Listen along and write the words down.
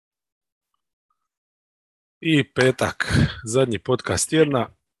I petak, zadnji podcast tjedna.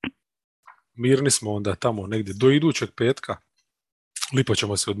 Mirni smo onda tamo negdje do idućeg petka. Lipo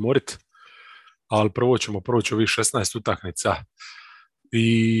ćemo se odmoriti, ali prvo ćemo proći ovih 16 utakmica.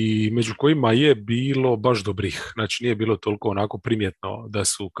 I među kojima je bilo baš dobrih. Znači nije bilo toliko onako primjetno da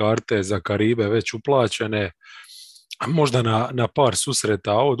su karte za Karibe već uplaćene. Možda na par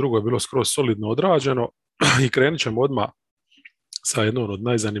susreta, a ovo drugo je bilo skroz solidno odrađeno. I krenut ćemo odmah sa jednom od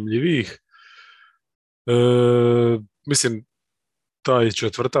najzanimljivijih. Mislim, taj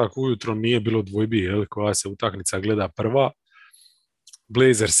četvrtak ujutro nije bilo dvojbi, koja se utakmica gleda prva.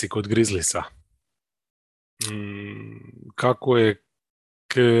 Blazersi kod Grizzliesa. Kako je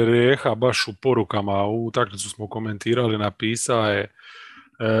Kreha baš u porukama, u utakmicu smo komentirali, napisao je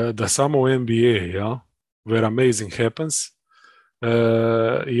da samo u NBA, ja, where amazing happens,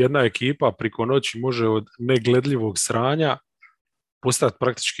 jedna ekipa priko noći može od negledljivog sranja postati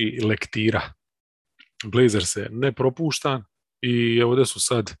praktički lektira. Blazers je nepropuštan i ovdje su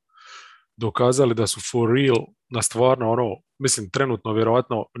sad dokazali da su for real na stvarno mislim trenutno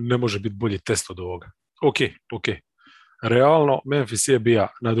vjerojatno ne može biti bolji test od ovoga. Ok. Realno, Memphis je bio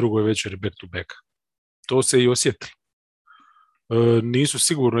na drugoj večeri back to back. To se i osjetilo. Nisu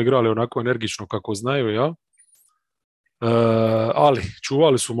sigurno igrali onako energično kako znaju, ja? Ali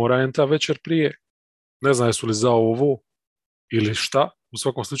čuvali su Moranta večer prije. Ne znam jesu li za ovo ili šta. U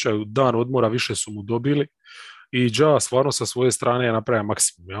svakom slučaju dan odmora više su mu dobili i Ja stvarno sa svoje strane je napravio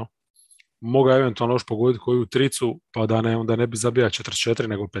maksimum. Ja? Moga eventualno još pogoditi koju tricu pa da onda ne bi zabija 44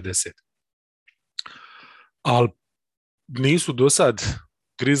 nego 50. Ali nisu do sad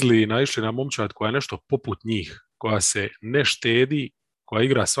Grizzly naišli na momčad koja je nešto poput njih, koja se ne štedi, koja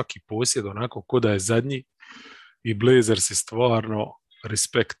igra svaki posjed onako ko da je zadnji i Blazers je stvarno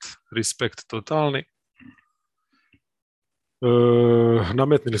respekt totalni.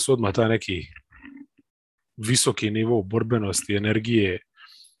 Nametnili su odmah taj neki visoki nivo borbenosti, energije,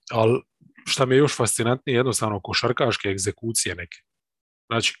 ali šta mi je još fascinantnije, jednostavno košarkaške egzekucije neke.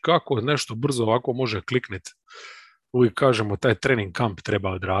 Znači kako nešto brzo ovako može klikniti. Uvijek kažemo taj trening kamp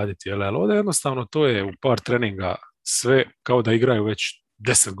treba odraditi, ali ovdje jednostavno to je u par treninga sve kao da igraju već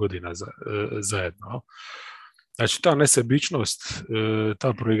 10 godina zajedno. Znači ta nesebičnost,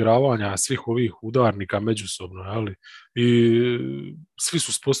 ta proigravanja svih ovih udarnika međusobno, ali i svi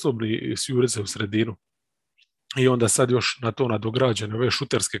su sposobni svi uriti se u sredinu. I onda sad još na to nadograđene ove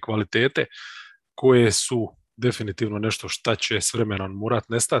šuterske kvalitete koje su definitivno nešto šta će s vremenom morat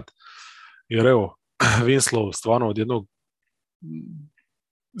nestat. Jer evo, Winslow stvarno od jednog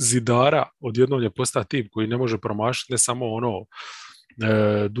zidara, odjednom je postao tip koji ne može promašiti ne samo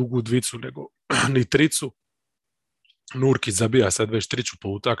dugu dvicu, nego ni tricu. Nurkić zabija sad već triću po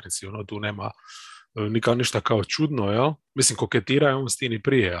utakmici, tu nema nikad ništa kao čudno, jel? Mislim, koketira je on s tim i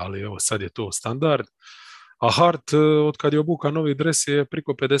prije, ali evo sad je to standard. A Hart, od kad je obuka novi dres, je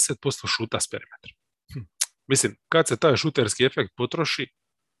priko 50% šuta s perimetra. Mislim, kad se taj šuterski efekt potroši,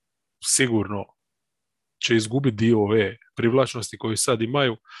 sigurno će izgubiti dio ove privlačnosti koju sad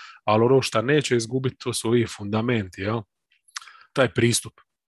imaju, ali ono što neće izgubiti, to su ovi fundamenti, jel? Taj pristup.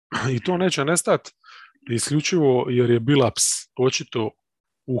 I to neće nestati isključivo jer je Bilaps očito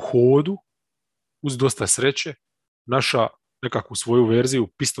u hodu, uz dosta sreće, naša nekakvu svoju verziju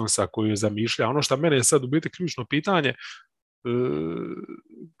Pistonsa koju je zamišlja. Ono što mene je sad u biti ključno pitanje,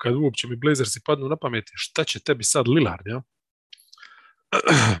 kad uopće mi Blazersi padnu na pamet, šta će tebi sad Lillard, ja?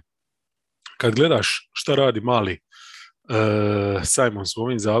 Kad gledaš šta radi mali Simons u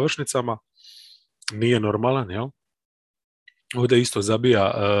ovim završnicama, nije normalan, jel? Ovdje isto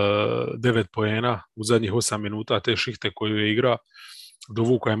zabija 9 poena u zadnjih 8 minuta te šihte koju je igra,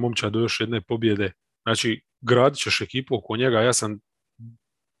 dovuka je momča do još jedne pobjede. Znači, gradit ćeš ekipu oko njega. Ja sam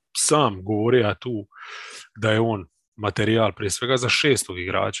sam govorio tu da je on materijal prije svega za 6.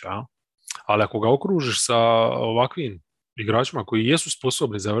 igrača, ali ako ga okružiš sa ovakvim igračima koji jesu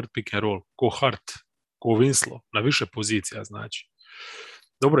sposobni za vrt pick and roll, ko Hart, ko Winslow, na više pozicija, znači.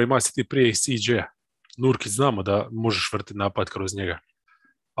 Dobro, ima si ti prije i CJ-a. Nurkić znamo da možeš vrtiti napad kroz njega.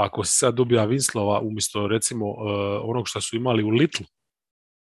 Ako si sad dobija Winslova umjesto recimo onog što su imali u Little,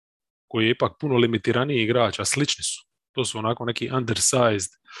 koji je ipak puno limitiraniji igrač, a slični su. To su onako neki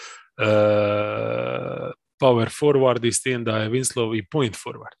undersized power forward i s tim da je Winslow i point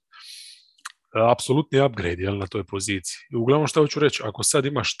forward. Apsolutni upgrade, jel, na toj poziciji. I uglavnom što hoću reći, ako sad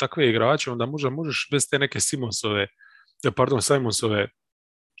imaš takve igrače, onda možeš bez te neke Simonsove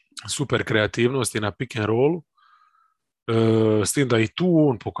super kreativnosti na pick and rollu, s tim da i tu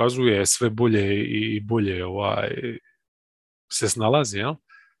on pokazuje sve bolje i bolje se snalazi, jel?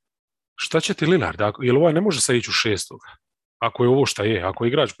 Šta će ti Lillard? Jer ne može se ići u 6. ako je ovo šta je, ako je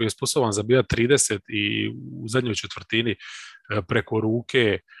igrač koji je sposoban zabijati 30 i u zadnjoj četvrtini preko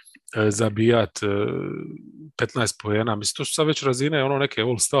ruke zabijat 15 poena, mislim to su sad već razine ono neke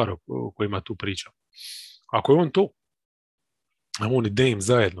all-star o kojima tu pričam. Ako je on to, a on i Dame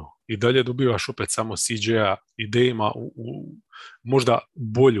zajedno i dalje dobivaš opet samo CJ-a i Dame-a u možda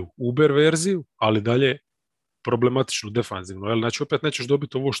bolju Uber verziju, ali dalje problematičnu defanzivnu. Jel? Znači opet nećeš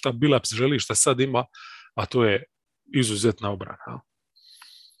dobiti ovo šta Billups želi, šta sad ima, a to je izuzetna obrana.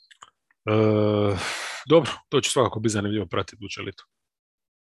 Dobro, to će svakako biti zanimljivo pratiti u čelitu.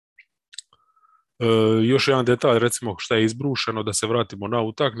 Još jedan detalj, recimo šta je izbrušeno, da se vratimo na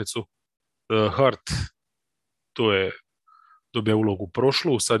utakmicu. Hart, to je dobija ulogu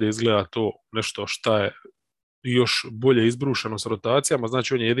prošlu, sad je izgleda to nešto šta je još bolje izbrušeno s rotacijama,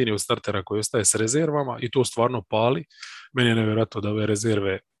 znači on je jedini od startera koji ostaje s rezervama i to stvarno pali. Meni je nevjerojatno da ove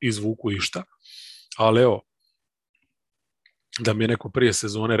rezerve izvuku išta, ali evo, da mi je neko prije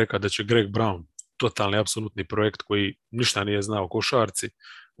sezone rekao da će Greg Brown, totalni apsolutni projekt koji ništa nije znao o košarci,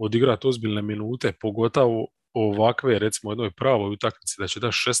 odigrati ozbiljne minute, pogotovo ovakve, recimo jednoj pravoj utakmici, da će da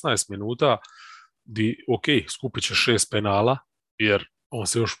 16 minuta, di, ok, skupit će 6 penala, jer on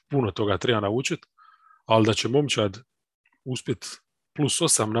se još puno toga treba naučiti, ali da će momčad uspjeti plus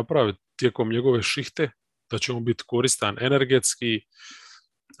 8 napraviti tijekom njegove šihte, da će on biti koristan energetski,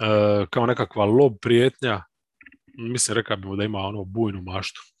 kao nekakva lob prijetnja, mislim, rekao bi mu da ima ono bujnu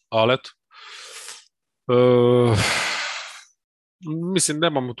maštu, ali eto. Mislim,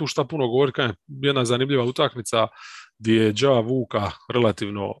 nemamo tu šta puno govoriti, kao je jedna zanimljiva utakmica gdje je Ja Vuka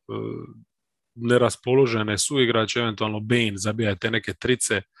relativno neraspoložene suigrače, eventualno Bane zabija te neke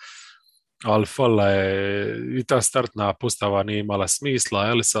trice, ali falila je i ta startna postava nije imala smisla,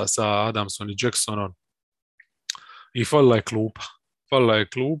 jel, sa Adamsom i Jacksonom, i falila je klupa. Falila je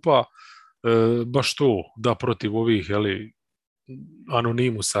klupa, baš to da protiv ovih, jeli,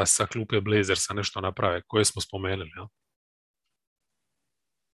 anonimusa sa klupe Blazersa nešto naprave, koje smo spomenuli. Jel?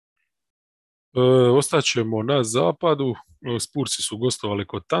 Ostaćemo na zapadu. Spursi su gostovali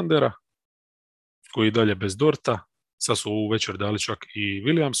kod Thundera, koji dalje bez Dorta. Sad su ovu večer dali čak i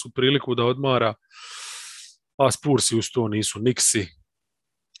Williamsu priliku da odmara, a Spursi uz to nisu Knicksi,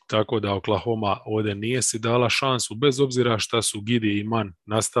 tako da Oklahoma ovdje nije si dala šansu, bez obzira šta su Gidi i Man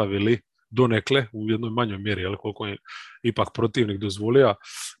nastavili donekle u jednoj manjoj mjeri, ali koliko je ipak protivnik dozvolio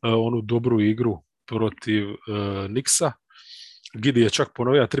onu dobru igru protiv Knicksa. Gidi je čak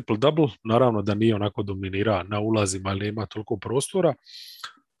ponovio triple-double, naravno da nije onako dominira na ulazima, ali nema toliko prostora.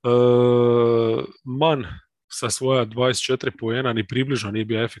 Man sa svoja 24 poena ni približno nije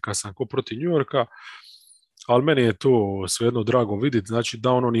bio efikasan ko protiv New Yorka, ali meni je to svejedno drago vidjeti, znači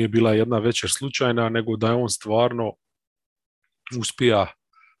da ono nije bila jedna večer slučajna, nego da je on stvarno uspija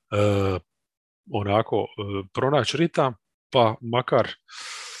onako pronaći ritam, pa makar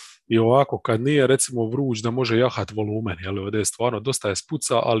i ovako kad nije recimo vruć da može jahat volumen, jel, ovdje je stvarno dosta je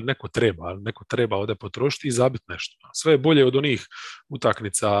spuca, ali neko treba ovdje potrošiti i zabiti nešto. Sve je bolje od onih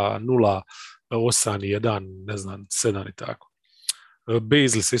utakmica 0, 8, 1, ne znam, 7 i tako.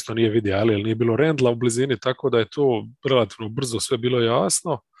 Bazley se isto nije vidio, ali nije bilo Randla u blizini, tako da je to relativno brzo sve bilo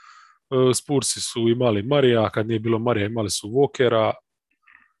jasno. Spursi su imali Marija, kad nije bilo Marija imali su Walkera,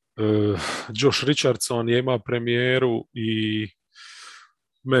 Josh Richardson je imao premijeru i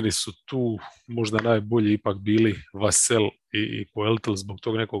meni su tu možda najbolji ipak bili Vassell i Poeltel zbog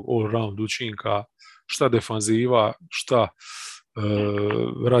tog nekog all-round učinka, šta defanziva, šta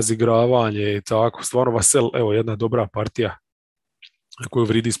razigravanje i tako. Stvarno Vassell, evo jedna dobra partija koju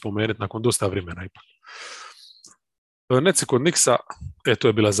vridi spomenuti nakon dosta vremena ipak. Neci kod Knicksa, to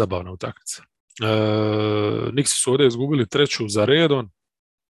je bila zabavna utakmica. Knicksi su ovdje izgubili 3. za redom,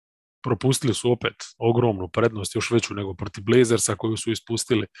 propustili su opet ogromnu prednost, još veću nego protiv Blazersa koju su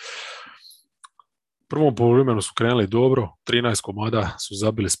ispustili. Prvom poluvremenu su krenuli dobro, 13 komada su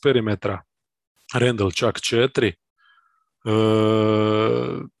zabili s perimetra, Randall čak 4.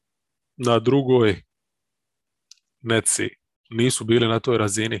 Na drugoj Netsi nisu bili na toj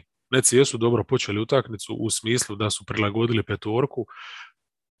razini. Netsi jesu dobro počeli utakmicu u smislu da su prilagodili petorku.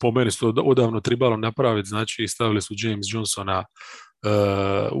 Po meni su to odavno trebalo napraviti, znači stavili su James Johnsona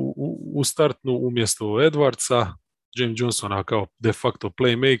u startnu umjesto Edwardsa, James Johnsona kao de facto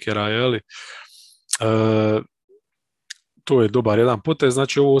playmakera, jeli? To je dobar jedan potez,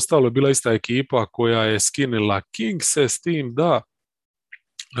 znači ovo ostalo je bila ista ekipa koja je skinila Kingse s tim da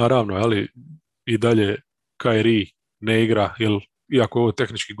naravno, jeli, i dalje Kyrie ne igra, jer iako je ovo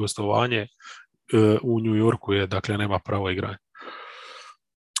tehnički gostovanje u New Yorku je, dakle nema pravo igranja.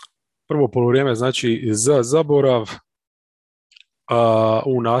 Prvo poluvrijeme znači za zaborav, a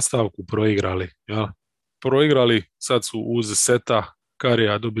u nastavku proigrali, jel? proigrali, sad su uz seta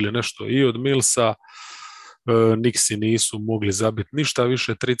Karija dobili nešto i od Millsa, Nixi nisu mogli zabiti ništa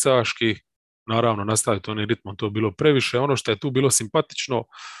više tricaški, naravno nastaviti onim ritmom, to je bilo previše. Ono što je tu bilo simpatično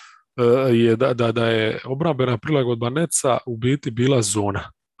je da je obrambena prilagodba Netsa u biti bila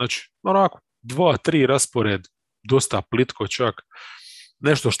zona. Znači, onako, 2-3 raspored, dosta plitko čak,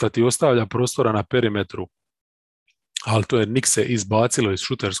 nešto što ti ostavlja prostora na perimetru, ali to je Nixe izbacilo iz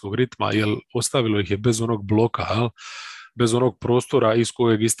šuterskog ritma, jer ostavilo ih je bez onog bloka, bez onog prostora iz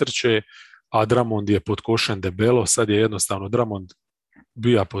kojeg istrče, a Drummond je podkošen debelo, sad je jednostavno Drummond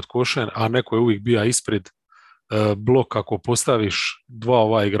bija podkošen, a neko je uvijek bija ispred blok. Ako postaviš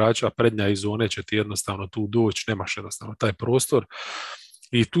dva igrača prednja iz zone će ti jednostavno tu doći, nemaš jednostavno taj prostor.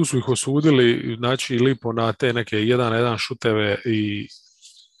 I tu su ih osudili, znači lipo na te neke 1-1 šuteve i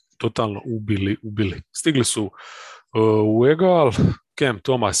totalno ubili. Stigli su u egal, Cam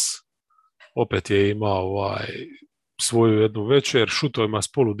Thomas opet je imao svoju jednu večer, šutovima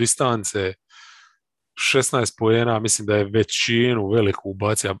s polu distance, 16 poena, mislim da je većinu veliku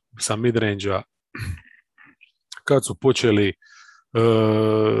ubacija sa midrange-a. Kad su počeli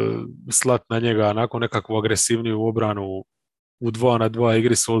slat na njega nakon nekakvu agresivniju obranu u 2-na-2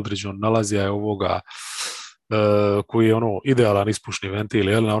 igri s Aldridgeom, nalazija je ovoga koji je ono idealan ispušni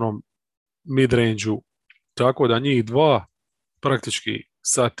ventil, na onom midrange-u, tako da njih dva praktički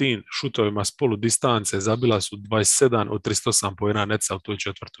sa tim šutovima s polu distance zabila su 27 od 38 poena Netsa u toj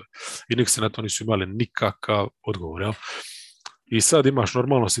četvrtoj. I Nixi na to nisu imali nikakav odgovor. Jel? I sad imaš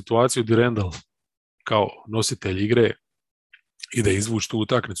normalnu situaciju di Randall kao nositelj igre ide izvući tu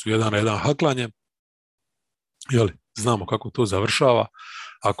utakmicu 1-1 haklanjem. Jeli, znamo kako to završava.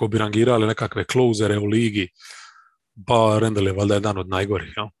 Ako bi rangirali nekakve closere u ligi, pa Randall je valjda jedan od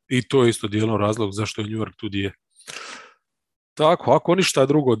najgorih. Jel? I to je isto dijelno razlog zašto je New York tu di je. Tako, ako ništa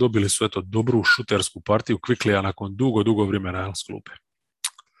drugo, dobili su dobru šutersku partiju Quickleya nakon dugo vremena s klupe.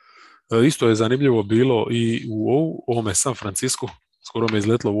 Isto je zanimljivo bilo i u ovome San Francisco, skoro me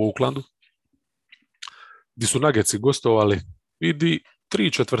izletlo u Oaklandu, gdje su Nuggetsi gostovali i di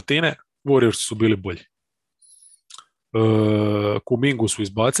 3/4 Warriors su bili bolji. Kumingu su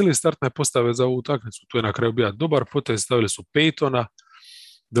izbacili startne postave za ovu utakmicu, to je na kraju bio dobar potez, stavili su Paytona,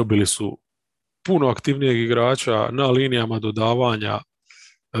 dobili su puno aktivnijeg igrača na linijama dodavanja,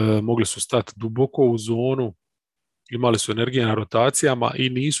 mogli su stati duboko u zonu, imali su energije na rotacijama i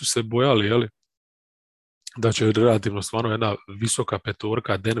nisu se bojali da će relativno stvarno jedna visoka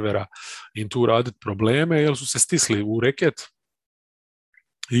petorka Denvera im tu raditi probleme, jer su se stisli u reket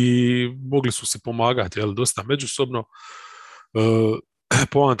i mogli su se pomagati dosta međusobno.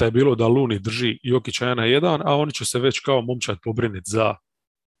 Poanta je bilo da Looney drži Jokića 1-1, a oni će se već kao momčad pobriniti za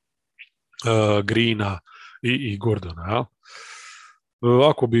Greena i Gordona. Jel?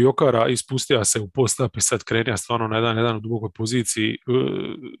 Ako bi Jokara ispustio se u post-up i sad krenija stvarno na 1-1 u dubokoj poziciji,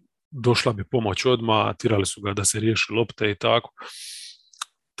 došla bi pomoć odmah, tirali su ga da se riješi lopte i tako.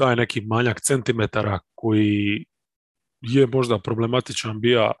 Taj neki manjak centimetara koji je možda problematičan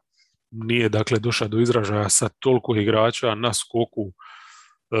bija, nije dakle došao do izražaja sa toliko igrača na skoku,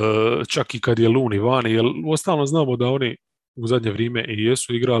 čak i kad je Looney vani, jer uostalom znamo da oni u zadnje vrijeme i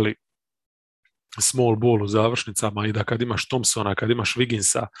jesu igrali small ball u završnicama i da kad imaš Thompsona, kad imaš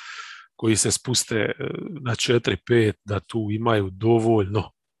Wigginsa koji se spuste na 4-5, da tu imaju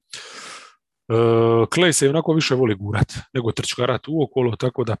dovoljno. Klay se onako više voli gurat nego trčkarat uokolo,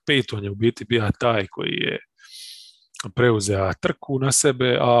 tako da Payton je u biti bio taj koji je preuzeo trku na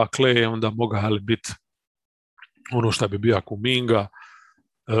sebe, a Klay je onda mogao biti ono što bi bio Kuminga.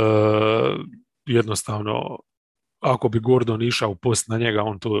 Jednostavno, ako bi Gordon išao u post na njega,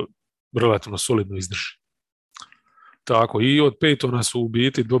 on to relativno solidno izdrži. Tako, i od Paytona su u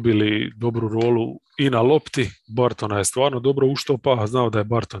biti dobili dobru rolu i na lopti. Bartona je stvarno dobro uštopa, znao da je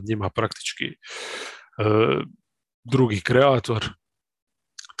Barton njima praktički drugi kreator.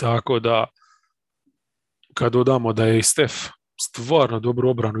 Tako da, kad dodamo da je i Steph stvarno dobro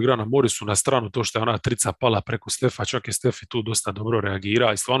obranu igra na Morrisu na stranu, to što je ona trica pala preko Stefa, čak je Steph i tu dosta dobro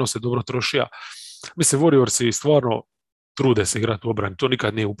reagira i stvarno se dobro trošija. Mislim, Warriorsi stvarno trude se igrati u obrani, to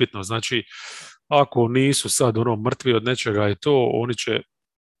nikad nije upitno. Znači, ako nisu sad mrtvi od nečega i to, oni će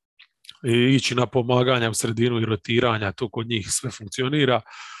ići na pomaganja u sredinu i rotiranja, to kod njih sve funkcionira,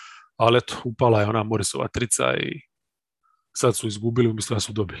 ali eto, upala je ona Morrisova trica i sad su izgubili umjesto da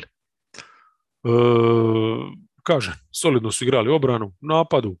su dobili. Kažem, solidno su igrali obranu,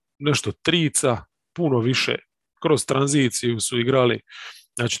 napadu, nešto trica, puno više, kroz tranziciju su igrali,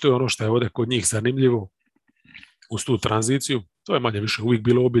 znači to je ono što je ovdje kod njih zanimljivo, uz tu tranziciju, to je manje više uvijek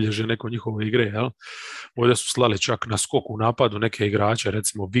bilo obilježje neko njihove igre, jel? Ovdje su slali čak na skok u napadu neke igrače,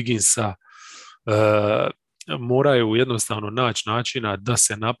 recimo Wigginsa, moraju jednostavno naći načina da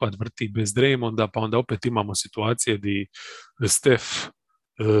se napad vrti bez Draymonda, pa onda opet imamo situacije gdje Steph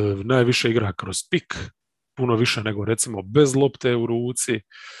najviše igra kroz pik, puno više nego recimo bez lopte u ruci,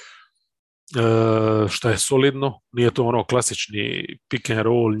 što je solidno, nije to ono klasični pick and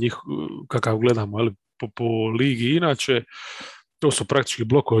roll kakav gledamo po ligi inače, to su praktički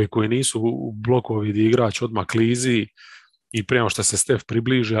blokovi koji nisu blokovi gdje igrač odmah klizi i prema što se Steph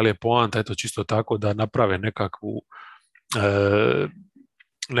približi, ali je poanta eto čisto tako da naprave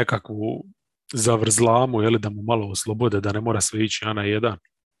nekakvu zavrzlamu, da mu malo oslobode, da ne mora sve ići na jedan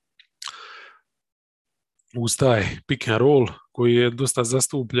uz taj pick and roll koji je dosta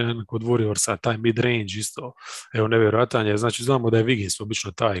zastupljen kod Warriorsa, taj mid-range isto, evo nevjerojatan je, znači znamo da je Wiggins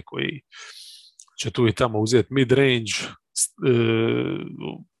obično taj koji će tu i tamo uzeti mid-range,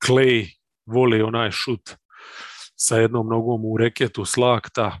 Clay voli onaj šut sa jednom nogom u reketu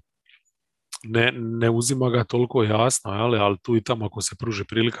slakta, ne uzima ga toliko jasno, ali tu i tamo ako se pruži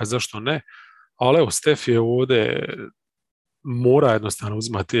prilika, zašto ne, ali evo Steph je ovdje mora jednostavno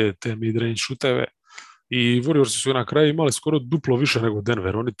uzimati te mid-range šuteve i Warriorsi su na kraju imali skoro duplo više nego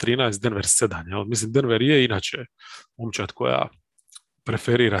Denver, oni 13, Denver 7, mislim Denver je inače momčad koja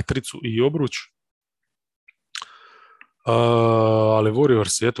preferira tricu i obruč, ali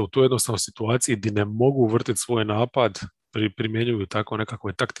Warriors eto u toj jednostavnoj situaciji gdje ne mogu vrtiti svoj napad, primjenjuju tako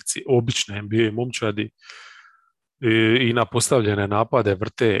nekakve taktici obične NBA momčadi i na postavljene napade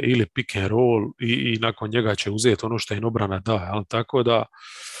vrte ili pick and roll i nakon njega će uzeti ono što im obrana da, ali tako da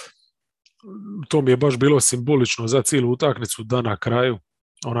to mi je baš bilo simbolično za cijelu utakmicu da na kraju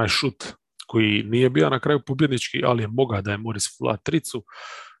onaj šut koji nije bio na kraju pobjednički, ali je mogao da je Morris flat tricu,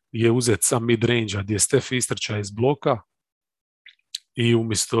 je uzet sam mid-range gdje Steph istrča iz bloka i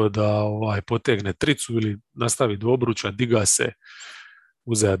umjesto da potegne tricu ili nastavi do obruča, diga se,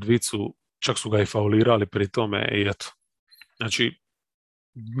 uzeo dvicu, čak su ga i faulirali pri tome i eto. Znači,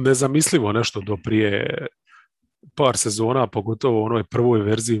 nezamislivo nešto do prije par sezona, pogotovo u onoj prvoj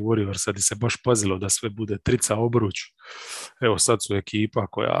verziji Warriorsa gdje se baš pazilo da sve bude trica obruč. Evo sad su ekipa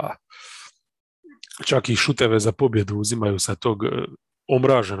koja čak i šuteve za pobjedu uzimaju sa tog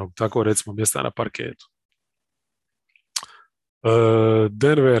omraženog, tako recimo, mjesta na parketu.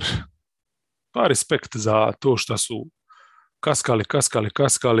 Denver, pa respekt za to što su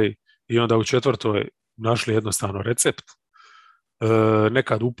kaskali i onda u četvrtoj našli jednostavno recept.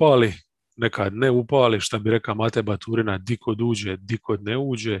 Nekad upali, nekad ne upali, što bi rekao Mate Baturina, di kod uđe, di kod ne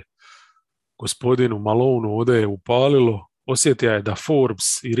uđe. Gospodinu Malonu ovdje je upalilo, osjetio je da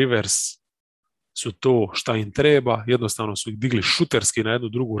Forbes i Rivers su to šta im treba, jednostavno su ih digli šuterski na jednu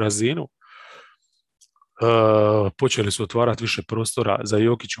drugu razinu. Počeli su otvarati više prostora za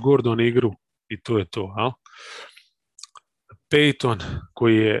Jokić-Gordon igru i to je to. Peyton,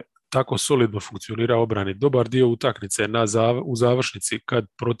 koji je tako solidno funkcionirao obrani dobar dio utakmice u završnici kad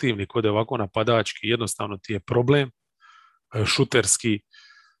protivnik ode ovako napadački, jednostavno ti je problem šuterski,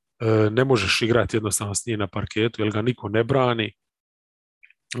 ne možeš igrati jednostavno s njim na parketu jer ga niko ne brani.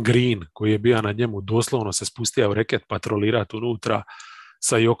 Green, koji je bio na njemu, doslovno se spustio u reket patrolirati unutra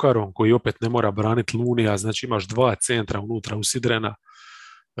sa Jokarom koji opet ne mora braniti Lunija, znači imaš dva centra unutra usidrena,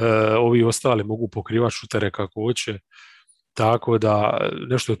 ovi ostali mogu pokrivati šutere kako hoće, tako da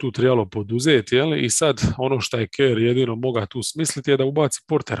nešto je tu trebalo poduzeti, i sad ono što je Kerr jedino mogao tu smisliti je da ubaci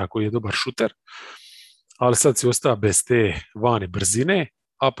Portera koji je dobar šuter, ali sad si ostao bez te vani brzine,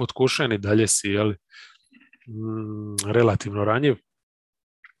 a pod košem i dalje si relativno ranjiv.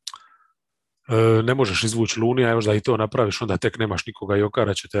 Ne možeš izvući Lunija, još da i to napraviš, onda tek nemaš nikoga,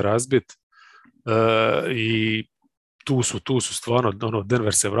 Jokara će te razbiti. I tu su stvarno,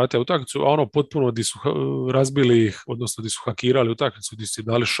 Denver se vratio u utakmicu, a potpuno di su razbili ih, odnosno di su hakirali utakmicu, di su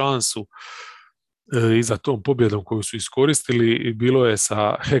dali šansu i za tom pobjedom koju su iskoristili, bilo je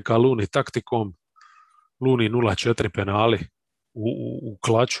sa Heka Luni taktikom, Luni 0-4 penali u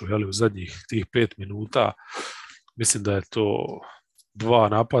klaču, u zadnjih tih 5 minuta. Mislim da je to 2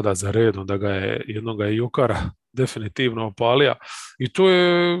 napada za redom, da ga je jednoga i Jokara definitivno opalija i to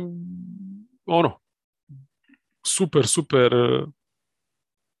je super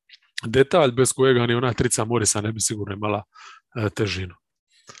detalj bez kojega ni ona trica Morisa ne bi sigurno imala težinu.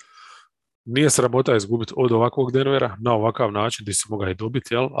 Nije sramota izgubiti od ovakvog Denvera na ovakav način gdje si mogao i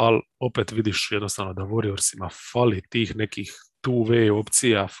dobiti, ali opet vidiš jednostavno da Warriorsima fali tih nekih two-way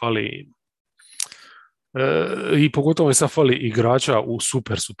opcija, fali i pogotovo je sad fali igrača u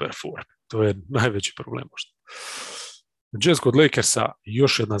super form. To je najveći problem možda. Jazz kod Lakersa,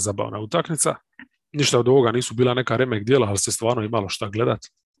 još jedna zabavna utakmica. Ništa od ovoga nisu bila neka remek djela, ali se stvarno imalo šta gledat.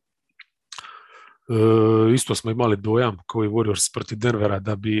 Isto smo imali dojam kao i Warriors protiv Denvera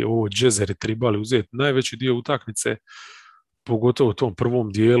da bi ovo Jazzeri trebali uzeti najveći dio utakmice, pogotovo u tom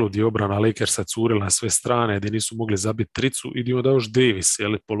prvom dijelu gdje je obrana Lakersa curila na sve strane, gdje nisu mogli zabiti tricu i gdje onda još Davis,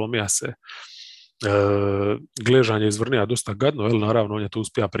 polomija se. Gležanje izvrnija dosta gadno, naravno on je to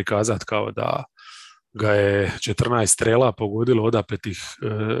uspio prikazati kao da ga je 14 strela pogodilo odapetih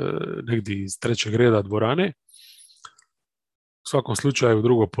negdje iz trećeg reda dvorane. U svakom slučaju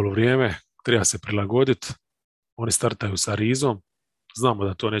drugo polovrijeme treba se prilagoditi. Oni startaju sa rizom. Znamo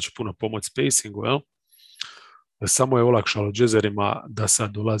da to neće puno pomoći spacingu, samo je olakšalo Jazzerima da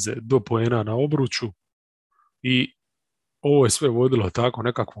sad dolaze do poena na obruču i ovo je sve vodilo tako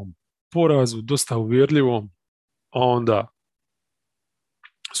nekakvom porazu, dosta uvjerljivom, a onda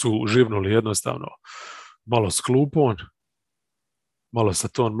su živnuli jednostavno malo s klupom, malo sa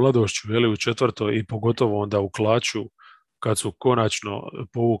tom mladošću u četvrtoj i pogotovo onda u klaču kad su konačno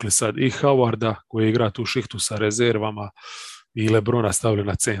povukli sad i Howarda koji igra tu šihtu sa rezervama i LeBrona stavili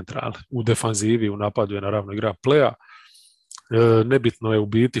na central. U defanzivi, u napadu je naravno igra playa. Nebitno je u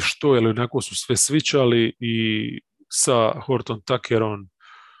biti što, jer onako su sve svičali i sa Horton Tuckerom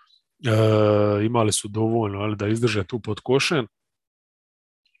imali su dovoljno da izdrže tu pod košen.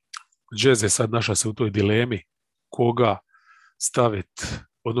 Jazz je sad našla se u toj dilemi koga staviti,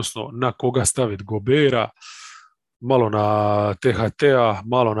 odnosno na koga staviti Gobera, malo na THT-a,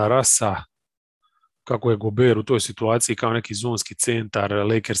 malo na Rasa, kako je Gober u toj situaciji kao neki zonski centar,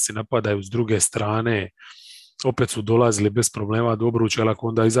 Lakersi napadaju s druge strane, opet su dolazili bez problema do obruča, ali ako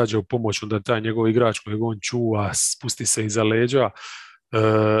onda izađe u pomoć, onda taj njegov igrač kojeg on čuva, spusti se iza leđa,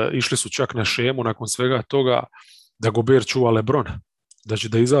 išli su čak na šemu nakon svega toga da Gober čuva LeBrona, znači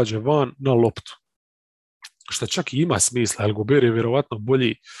da izađe van na loptu. Što čak i ima smisla, jer Gober je vjerovatno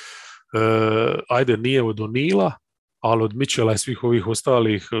bolji, ajde nije od O'Neala, ali od Mitchella i svih ovih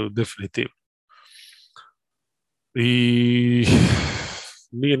ostalih definitivno. I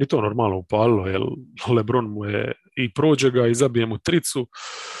nije ni to normalno upalilo, jer LeBron mu je i prođe ga i zabije mu tricu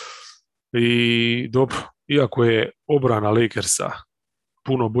i dobro, iako je obrana Lakersa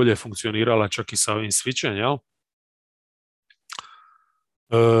puno bolje funkcionirala čak i sa ovim svičanjem,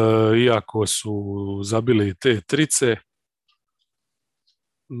 iako su zabili te trice,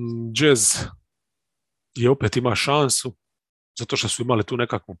 Jazz je opet ima šansu zato što su imali tu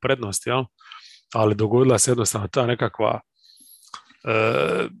nekakvu prednost, ali dogodila se jednostavno ta nekakva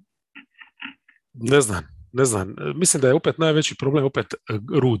ne znam, mislim da je opet najveći problem opet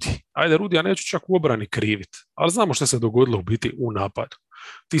Rudy. Ajde Rudy, ja neću čak u obrani kriviti, ali znamo što se dogodilo u biti u napadu.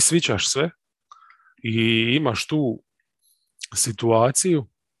 Ti svičaš sve i imaš tu situaciju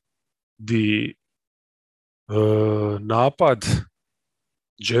di napad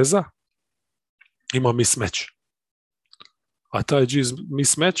Jazza ima mismatch. A taj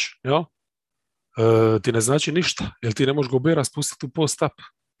mismatch, ti ne znači ništa, jer ti ne možeš Gobera spustiti u post-up.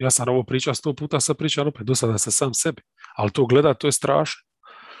 Ja sam ovo pričao 100 puta, sad pričam opet, do sada sam sam sebi. Ali to gleda, to je strašno.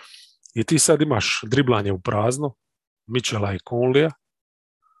 I ti sad imaš driblanje u prazno, Mitchella i Conleya,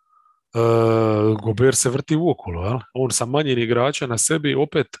 Gober se vrti uokolo, on sa manjim igrača na sebi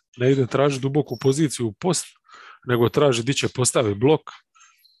opet ne ide traži duboku poziciju u post, nego traži di će postavi blok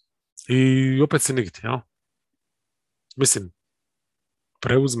i opet se nigdje. Mislim,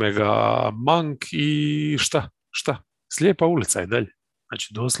 preuzme ga Monk i šta? Slijepa ulica je dalje.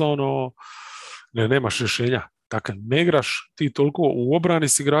 Znači, doslovno nemaš rješenja. Dakle, ne igraš ti toliko u obrani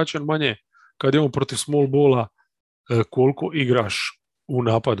s igračem manje kad je on protiv small balla, koliko igraš u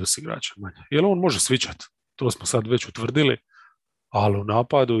napadu s igračem manje. Jer on može svičati. To smo sad već utvrdili, ali u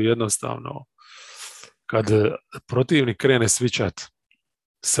napadu jednostavno kad protivnik krene svičat,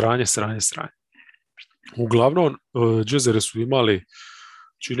 sranje. Uglavnom, Jazzeri su imali,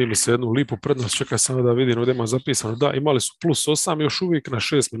 čini mi se, jednu lipu prednost, čekaj samo da vidim, ovdje ima zapisano, da, imali su +8 još uvijek na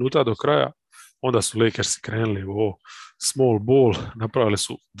 6 minuta do kraja, onda su Lakersi krenuli u small ball, napravili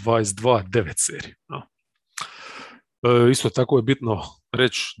su 22-9 seriju. Isto tako je bitno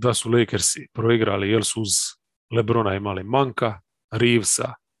reći da su Lakersi proigrali jer su uz LeBrona imali Manka,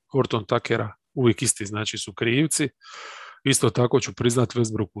 Reevesa, Horton Tuckera, uvijek isti znači su krivci. Isto tako ću priznati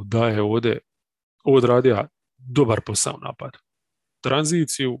Westbrooku da je ovdje odradio dobar posao napad.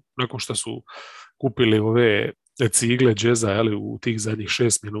 Tranziciju, nakon što su kupili ove cigle Jazza u tih zadnjih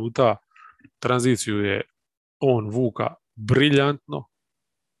 6 minuta, tranziciju je on vuka briljantno.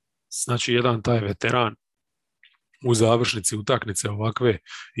 Znači jedan taj veteran u završnici utakmice ovakve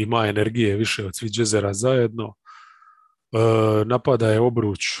ima energije više od svih Jazzera zajedno. Napada je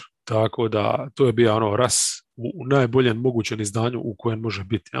obruč, tako da to je bio ras u najboljem mogućem izdanju u kojem može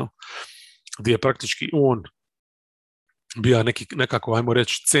biti. Gdje je praktički on bio nekako, ajmo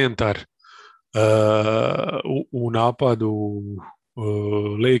reći, centar u napadu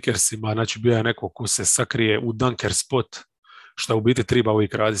Lakersima, znači bio je neko ko se sakrije u dunker spot, šta u biti treba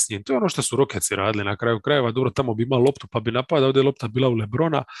uvijek raditi s njim. To je ono što su Rocketsi radili na kraju krajeva, dobro, tamo bi imao loptu pa bi napadao, ovdje je lopta bila u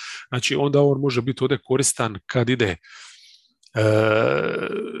LeBrona, znači onda on može biti ovdje koristan kad ide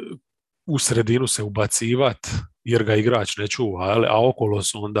u sredinu se ubacivat, jer ga igrač ne čuva, a okolo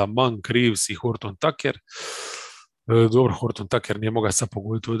su onda Monk, Reeves i Horton Tucker. Dobro, Horton Tucker nije mogao sad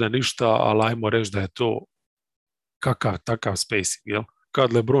pogoditi ovdje ništa, ali ajmo reći da je to kakav takav spacing, jel?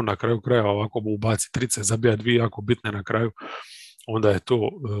 Kad LeBron na kraju krajeva ovako mu ubaci trice, zabija dvije jako bitne na kraju, onda je to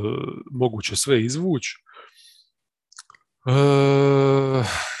moguće sve izvući.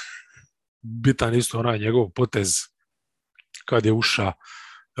 Bitan isto onaj njegov potez kad je ušao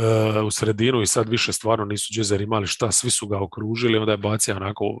u sredinu i sad više stvarno nisu Jazzeri imali šta, svi su ga okružili, onda je bacio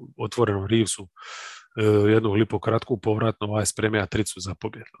onako otvorenom Reevesu jednu lipo kratku povratnu, ovaj spremija tricu za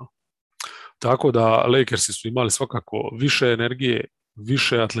pobjedu. Tako da Lakersi su imali svakako više energije,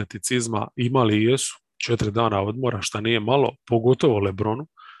 više atleticizma, imali i jesu 4 dana odmora, šta nije malo, pogotovo LeBronu,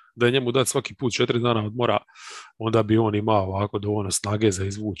 da je njemu dati svaki put 4 dana odmora, onda bi on imao ovako dovoljno snage za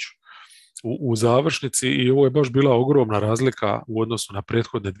izvući u završnici i ovo je baš bila ogromna razlika u odnosu na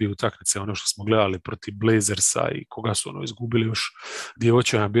prethodne dvije utakmice, ono što smo gledali protiv Blazersa i koga su ono izgubili još, gdje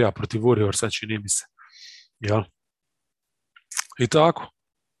očajan bija protiv Warriorsa, čini mi se. Jel? I tako.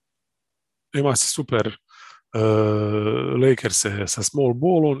 Ima si super Lakers sa small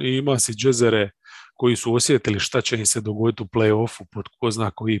ballom i ima si Jazzere koji su osjetili šta će im se dogoditi u play-offu pod ko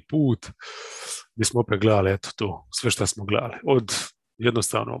zna koji put. Mi smo opet gledali eto to, sve što smo gledali. Od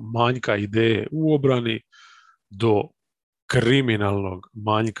jednostavno manjka ideje u obrani do kriminalnog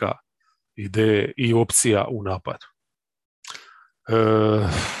manjka ideje i opcija u napadu.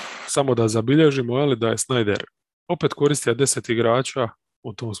 Samo da zabilježimo da je Snyder opet koristio 10 igrača,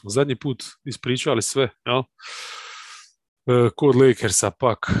 o tom smo zadnji put ispričali sve. Jel? Kod Lakersa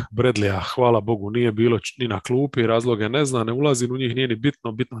pak Bradleya, hvala Bogu, nije bilo ni na klupi, razloge ne zna, ne ulazim u njih, nije ni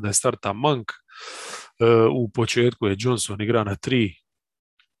bitno, bitno da je starta Monk. U početku je Johnson igra na 3,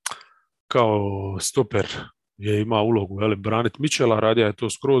 kao stoper je imao ulogu branit Mitchella, radija je to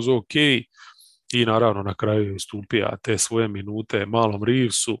skroz ok i naravno na kraju je istupio te svoje minute malom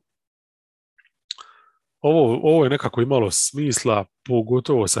Reevesu. Ovo je nekako imalo smisla,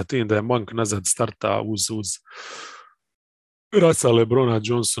 pogotovo sa tim da je Monk nazad starta uz Russa, LeBrona,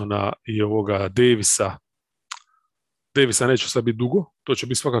 Johnsona i ovoga Davisa. Davisa neće sad biti dugo, to će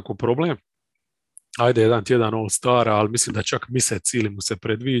biti svakako problem. Ajde, jedan tjedan All-Stara, ali mislim da čak mjesec ili mu se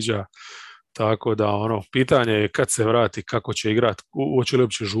predviđa. Tako da pitanje je kad se vrati, kako će igrati, hoće li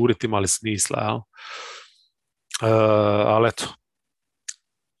uopće žuriti, ima li smisla. Ali eto,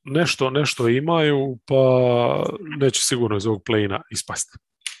 nešto imaju, pa neće sigurno iz ovog play-ina ispasti.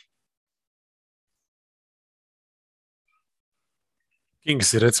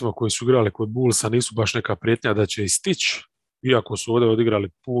 Kingsi, recimo, koji su igrali kod Bullsa, nisu baš neka prijetnja da će istići, iako su ovdje odigrali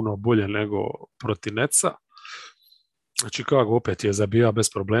puno bolje nego protiv Netsa. Chicago opet je zabija bez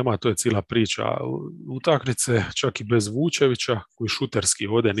problema, to je cijela priča utakmice, čak i bez Vučevića, koji šuterski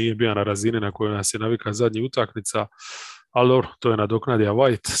ovdje nije bio na razini na kojoj nas je navika zadnji utakmica, ali dobro, to je nadoknadija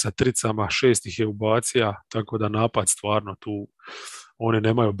White sa tricama, 6 ih je ubacija, tako da napad stvarno tu, oni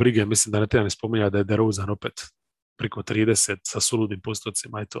nemaju brige, mislim da ne treba ni spominjati da je DeRozan opet priko 30 sa suludim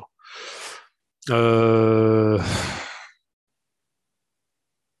postocima i to.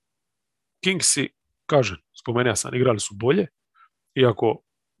 Kingsi, kažem, spomenuo sam, igrali su bolje, iako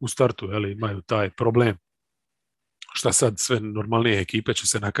u startu imaju taj problem šta sad sve normalnije ekipe će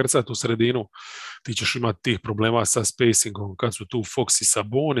se nakrcati u sredinu, ti ćeš imati tih problema sa spacingom kad su tu Fox i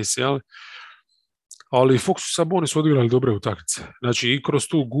Sabonis, ali Fox i Sabonis su odigrali dobre utakmice. Znači i kroz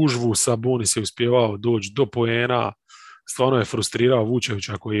tu gužvu Sabonis je uspjevao doći do poena, stvarno je frustrirao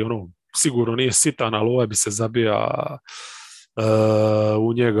Vučevića koji sigurno nije sitan, ali ovaj bi se zabija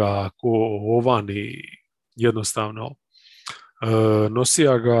u njega ko ovan i jednostavno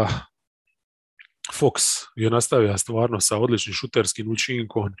nosija ga. Fox je nastavio stvarno sa odličnim šuterskim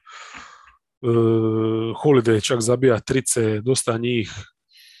učinkom. Holiday čak zabija trice, dosta njih.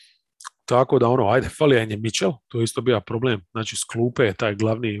 Tako da ajde, falija je Mitchell, to je isto bio problem. Znači, s klupe je taj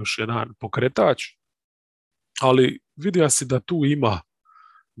glavni još jedan pokretač. Ali vidio si da tu ima,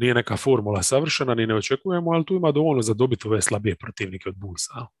 nije neka formula savršena, ni ne očekujemo, ali tu ima dovoljno za dobiti ove slabije protivnike od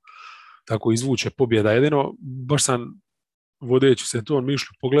Bullsa. Tako izvuče pobjeda. Jedino, baš sam vodeći se tom mišlju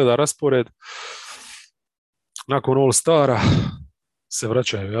pogleda raspored, nakon All-Stara se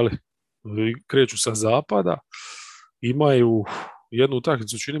vraćaju, kreću sa zapada, imaju jednu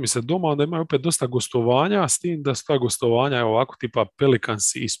utakmicu, čini mi se doma, onda imaju opet dosta gostovanja, s tim da su ta gostovanja ovako tipa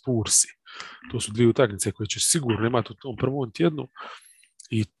Pelicansi i Spursi. To su dvije utakmice koje će sigurno imati u tom prvom tjednu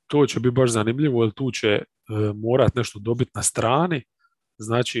i to će biti baš zanimljivo jer tu će morat nešto dobiti na strani.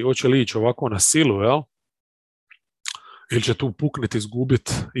 Znači, hoće li ići ovako na silu, jel? Ili će tu pukniti,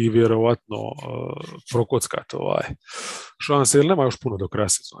 izgubiti i vjerovatno prokockati šanse, jer nema još puno do kraja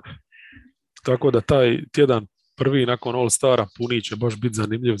sezone. Tako da taj tjedan prvi nakon All Stara puni će baš biti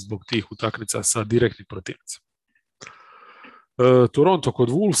zanimljiv zbog tih utakmica sa direktnim protivnicima. Toronto kod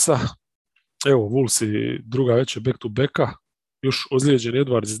Wolvesa, evo Wolvesi druga večer back to backa, još ozlijeđen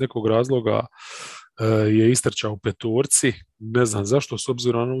Edwards iz nekog razloga je istrčao u petorci, ne znam zašto, s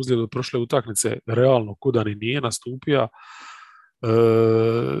obzirom na ozljed od prošle utakmice, realno kuda ni nije nastupio,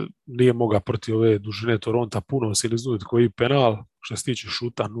 nije mogao protiv ove dužine Toronta puno se iznuti koji penal, što se tiče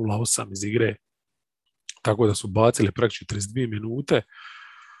šuta 0-8 iz igre, tako da su bacili praktički 32 minute.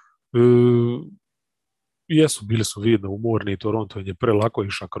 Jesu, bili su vidno umorni, Toronto je prelako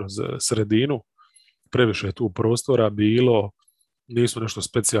išao kroz sredinu, previše je tu prostora bilo, nisu nešto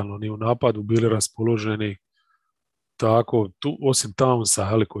specijalno ni u napadu bili raspoloženi, tako tu, osim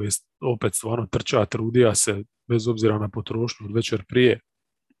Townsa, koji je opet stvarno trča, trudija se bez obzira na potrošnju od večer prije,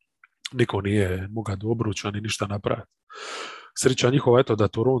 niko nije mogao do obruča ni ništa napraviti. Sreća njihova eto da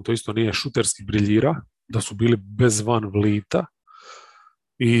Toronto isto nije šuterski briljira, da su bili bez Van Vlita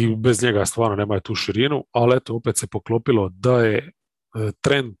i bez njega stvarno nemaju tu širinu, ali eto opet se poklopilo da je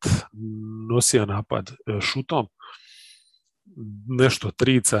Trent nosio napad šutom, nešto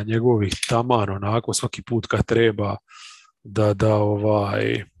trica njegovih taman onako svaki put kad treba da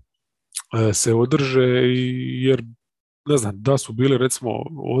se održe, jer ne znam, da su bili recimo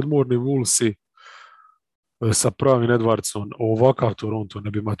odmorni Wolvesi sa pravim Edwardsom, ovakav Toronto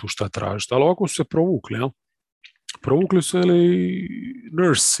ne bi imao tu šta tražiti, ali ovako su se provukli, jel? Provukli su ili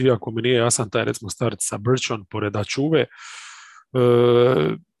Nurse, iako mi nije jasan taj recimo start sa Birchom pored Ačuve,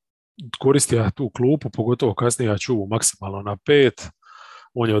 koristio tu klupu, pogotovo kasnije Ačuvu maksimalno na 5,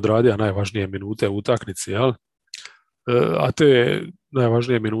 on je odradio najvažnije minute u utakmici, jel? A te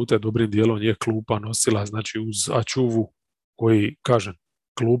najvažnije minute dobrim dijelom je klupa nosila, znači uz Ačuvu koji, kažem,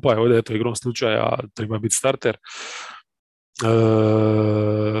 klupa je ovdje, eto igrom slučaja treba biti starter.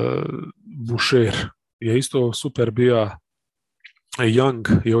 Boucher je isto super bio,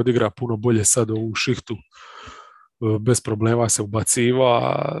 Young je odigra puno bolje sad u šihtu, bez problema se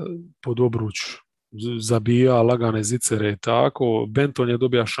ubaciva pod obruč, zabija lagane zicere i tako. Benton je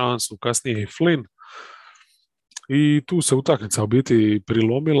dobio šansu, kasnije i Flynn. I tu se utakmica u biti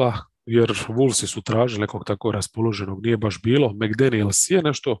prilomila, jer Wolvesi su tražili nekog tako raspoloženog, nije baš bilo. McDaniels je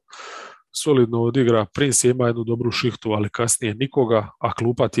nešto solidno odigra, Prince ima jednu dobru šihtu, ali kasnije nikoga, a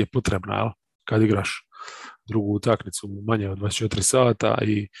klupa ti je potrebna, jel? Kad igraš drugu utakmicu manje od 24 sata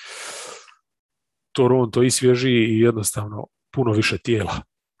i Toronto i svježiji i jednostavno puno više tijela.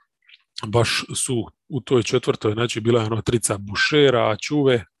 Baš su u toj četvrtoj, znači bila je trica Bouchera,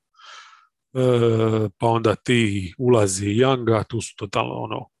 Čuve, pa onda ti ulazi Younga, tu su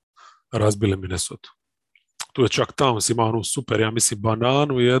totalno razbili Minnesota. Tu je čak Towns imao onu super, ja mislim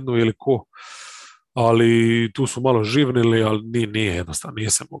bananu jednu ili ko, ali tu su malo živnili, ali nije jednostavno, nije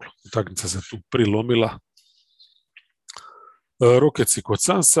se moglo. Utakmica se tu prilomila. Rocketsi kod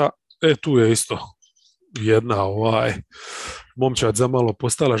Sansa, tu je isto jedna momčad za malo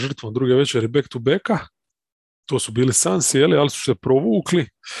postala žrtvom druge večeri back to backa. To su bili Sansi, ali su se provukli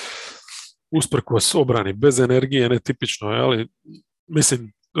usprkos obrani, bez energije, netipično, ali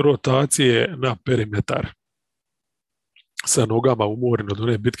mislim rotacije na perimetar sa nogama umoreno od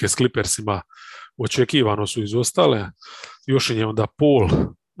one bitke s Clippersima očekivano su izostale. Još je onda Paul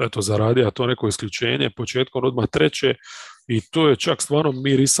zaradio to neko isključenje početkom odmah treće i to je čak stvarno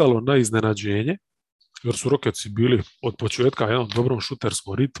mirisalo na iznenađenje, jer su Rocketsi bili od početka jednom dobrom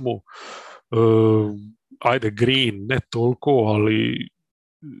šuterskom ritmu. Green ne toliko, ali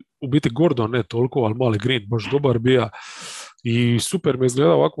u biti Gordon ne toliko, ali mali Green baš dobar bija i super me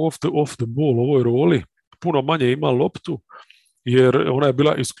izgleda ovako off the ball u ovoj roli, puno manje ima loptu jer ona je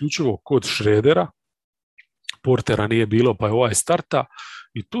bila isključivo kod Schroedera, Portera nije bilo pa je starta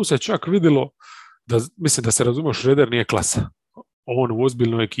i tu se čak vidjelo da, mislim da se razumio, Schroeder nije klasa, on u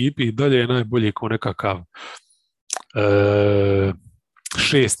ozbiljnoj ekipi i dalje je najbolji kao nekakav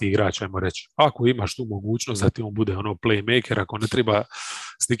šesti igrač, ajmo reći. Ako imaš tu mogućnost da ti on bude playmaker, ako ne treba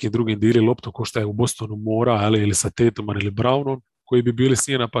s nekim drugim dili loptu ko što je u Bostonu mora, ili sa Tatumom ili Brownom, koji bi bili s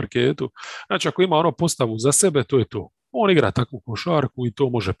njim na parketu. Znači, ako ima postavu za sebe, to je to. On igra takvu košarku i to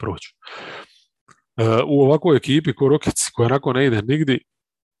može proći. U ovakvoj ekipi ko Rockets, koja nakon ne ide nigdi,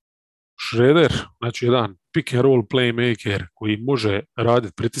 Schroeder, znači jedan pick and roll playmaker koji može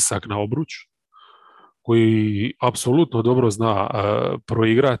raditi pritisak na obruč, koji apsolutno dobro zna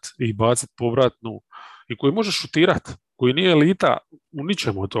proigrat i bacit povratnu i koji može šutirat, koji nije elita u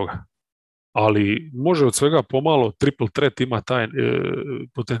ničemu od toga, ali može od svega pomalo, triple threat ima taj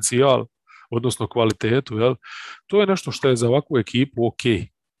potencijal, odnosno kvalitetu, jel? To je nešto što je za ovakvu ekipu ok.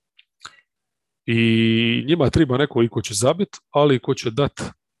 I njima treba neko i ko će zabit, ali i ko će dat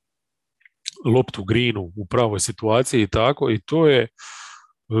loptu Greenu u pravoj situaciji i tako, i to je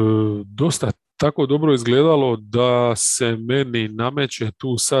dosta tako dobro izgledalo da se meni nameće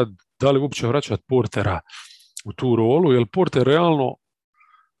tu sad da li uopće vraćati Portera u tu rolu, jer Porter realno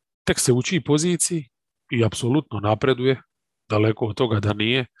tek se uči poziciji i apsolutno napreduje, daleko od toga da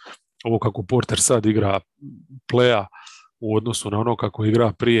nije. Ovo kako Porter sad igra playa u odnosu na ono kako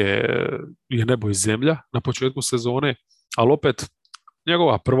igra prije je nebo i zemlja na početku sezone, ali opet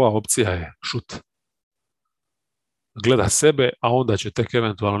njegova prva opcija je šut. Gleda sebe, a onda će tek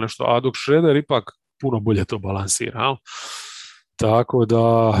eventualno nešto, a dok Schroeder ipak puno bolje to balansira. Jel? Tako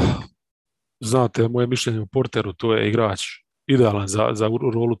da, znate, moje mišljenje o Porteru, to je igrač idealan za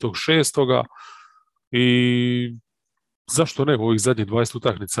rolu tog šestoga i zašto ne u ovih zadnjih 20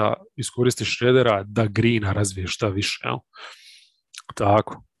 utakmica iskoristi Schroedera da Greena razvije šta više. Jel?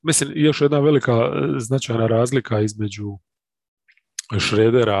 Tako. Mislim, još jedna velika značajna razlika između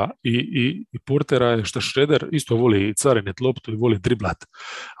Schroedera i Portera je što Schroeder isto voli carinit loptu i voli driblat,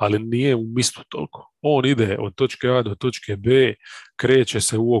 ali nije u mistu toliko. On ide od točke A do točke B, kreće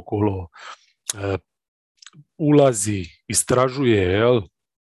se uokolo, ulazi, istražuje, jel?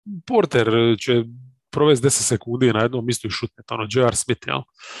 Porter će provesti 10 sekundi na jednom mistu i šutnet, ono J.R. Smith, jel?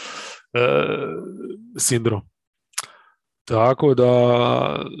 Sindrom. Tako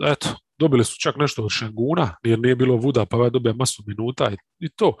da, eto, dobili su čak nešto od Šenguna, jer nije bilo Vuda, pa dobija masu minuta i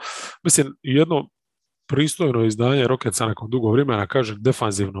to. Mislim, jedno pristojno izdanje Rocketsa nakon dugo vremena, kažem,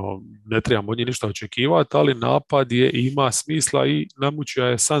 defanzivno ne trebamo od njih ništa očekivati, ali napad ima smisla i namučio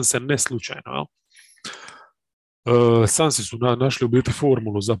je Sanse ne slučajno. Sansi su našli u biti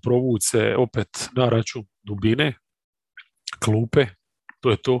formulu za provuce opet na račun dubine, klupe,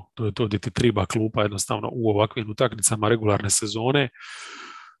 to je to gdje ti treba klupa jednostavno u ovakvim utakmicama regularne sezone.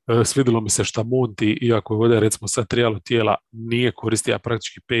 Svidjelo mi se šta Monti, iako je ovdje recimo sad trijalo tijela, nije koristio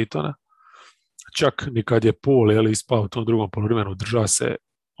praktički Peytona, čak ni kad je Paul ispao u tom drugom poluvremenu, drža se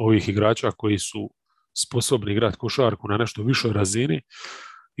ovih igrača koji su sposobni igrati košarku na nešto višoj razini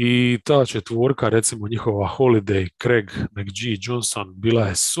i ta četvorka, recimo njihova Holiday, Craig, McGee, Johnson bila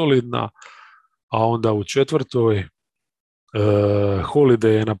je solidna, a onda u četvrtoj Holiday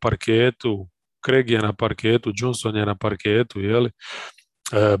je na parketu, Craig je na parketu, Johnson je na parketu,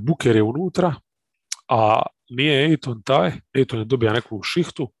 Booker je unutra, a nije Ayton taj, Ayton je dobio neku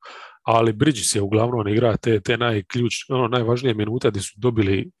šihtu, ali Bridges je uglavnom igra te najvažnije minute gdje su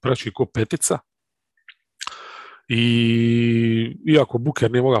dobili praktički ko petica. I iako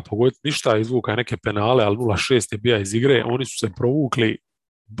Booker nije mogao pogoditi ništa, izvuka neke penale, ali 0-6 je bija iz igre, oni su se provukli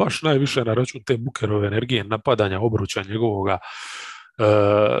baš najviše na račun te Bookerove energije, napadanja, obruča njegovoga.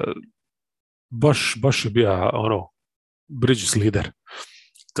 Baš je bija Bridges lider.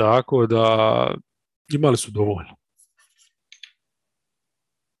 Tako da imali su dovoljno.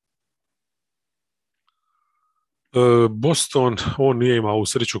 Boston, on nije imao u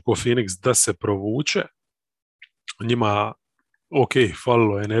sreću ko Phoenix da se provuče. Njima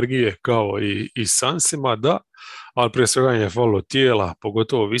falilo energije kao i Sansima, da, ali prije svega je falilo tijela,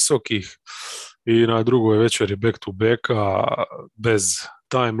 pogotovo visokih, i na drugoj večeri back to backa, bez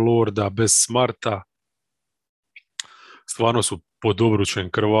Time Lorda, bez Smarta. Stvarno su pod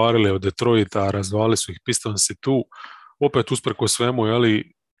obručem krvarili od Detroita, razvali su ih Pistonsi tu, opet usprko svemu,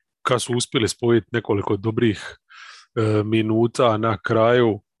 kad su uspjeli spojiti nekoliko dobrih minuta na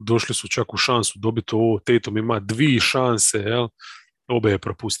kraju, došli su čak u šansu dobiti ovo. Tatum ima 2 šanse, obe je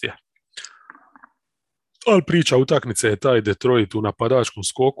propustio. Ali priča utakmice je taj Detroit u napadačkom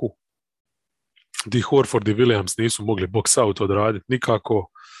skoku, di Horford i Williams nisu mogli box out odraditi nikako,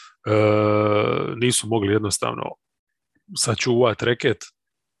 nisu mogli jednostavno sačuvati reket,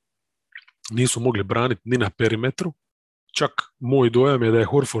 nisu mogli braniti ni na perimetru. Čak moj dojam je da je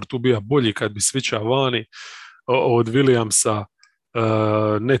Horford tu bio bolji kad bi svića vani od Williamsa.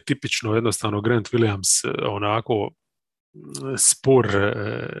 Netipično, jednostavno Grant Williams onako spor,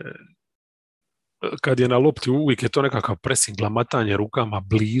 kad je na lopti uvijek je to nekakav pressing, lamatanje rukama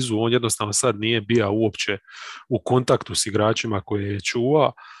blizu, on jednostavno sad nije bio uopće u kontaktu s igračima koje je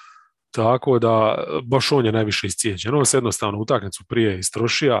čuva, tako da baš on je najviše iscijeđen. On se jednostavno utakmicu prije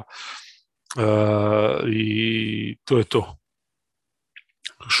istrošija i to je to.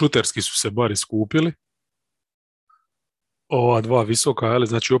 Šuterski su se bar iskupili. ova dva visoka, ali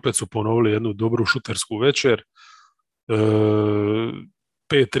znači opet su ponovili jednu dobru šutersku večer.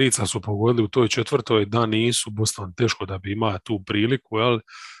 5 trica su pogodili u toj četvrtoj, da nisu Boston teško da bi imao tu priliku, jel,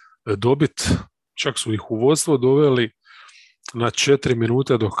 dobit, čak su ih u vodstvo doveli na 4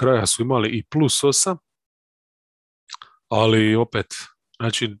 minute do kraja su imali i +8, ali opet,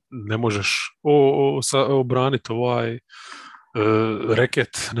 znači ne možeš obraniti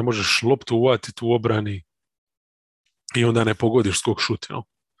reket, ne možeš loptu uvatiti u obrani i onda ne pogodiš skok šut. No?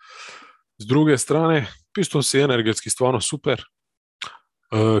 S druge strane, Pistons je energetski stvarno super.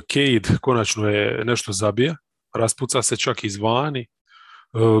 Cade konačno je nešto zabija, raspuca se čak izvani,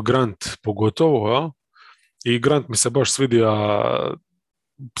 Grant pogotovo, ja? I Grant mi se baš svidio,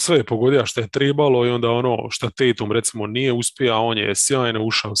 sve je pogodio što je trebalo i onda ono što Tatum recimo nije uspio, on je sjajno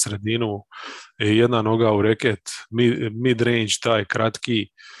ušao u sredinu, jedna noga u reket, mid-range taj kratki,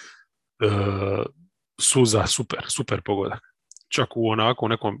 suza, super pogodak. Čak u onako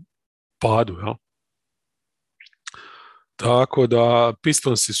nekom padu, ja? Tako da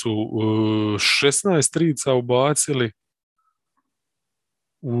Pistonsi su 16 trica ubacili,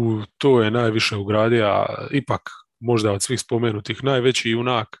 to je najviše ugradio, ipak možda od svih spomenutih najveći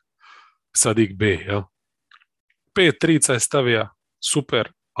junak Sadik B. Ja? 5 trica je stavio,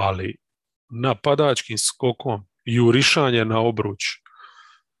 super, ali napadačkim skokom, jurišanje na obruč,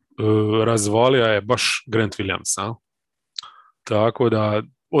 razvalija je baš Grant Williams. Ja? Tako da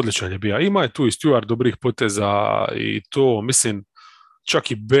odličan je bio. Ima je tu i Stewart dobrih poteza i to, mislim,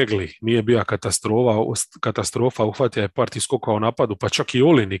 čak i Bagley nije bio katastrofa, uhvatio je par tih skokova u napadu, pa čak i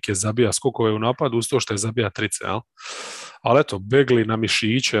Olinik je zabija skokove u napadu uz to što je zabija trice. Jel? Ali eto, Bagley na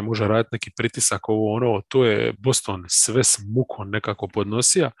mišiće, može raditi neki pritisak, to je Boston sve s mukom nekako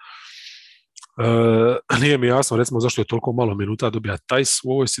podnosija. Nije mi jasno, recimo, zašto je toliko malo minuta dobija Tajs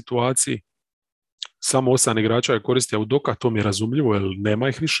u ovoj situaciji. Samo 8 igrača je koristio Udoka, to mi je razumljivo, jer nema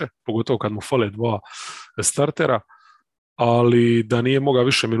ih više, pogotovo kad mu fale 2 startera, ali da nije mogao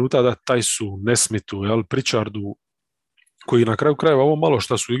više minuta da Tajsu, Nesmitu, jel, Pritchardu, koji na kraju krajeva ovo malo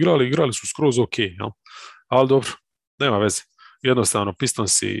što su igrali su skroz ok, jel? Ali dobro, nema veze. Jednostavno,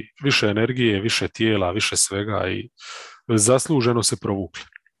 Pistonsi više energije, više tijela, više svega i zasluženo se provukli.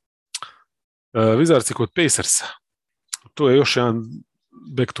 Wizardsi kod Pacersa, to je još jedan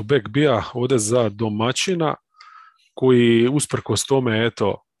back to back bija ovdje za domaćina koji usprkos tome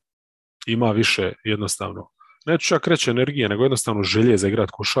eto ima više jednostavno, neću čak reći energije, nego jednostavno želje za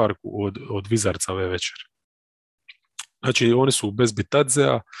igrat košarku od Wizardsa ove večeri. Znači oni su bez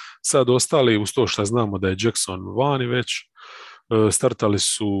Bitadzea, sad ostali uz to što znamo da je Jackson vani već, startali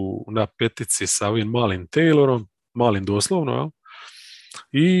su na petici sa ovim malim Taylorom, malim doslovno, ja?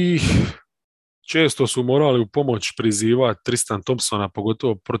 I često su morali u pomoć prizivati Tristan Thompsona,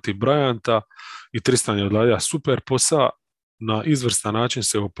 pogotovo protiv Bryanta, i Tristan je odradio super posao, na izvrstan način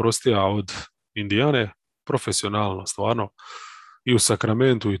se oprostija od Indijane, profesionalno stvarno, i u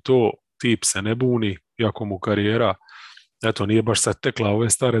Sacramentu i to, tip se ne buni, iako mu karijera eto nije baš sad tekla ove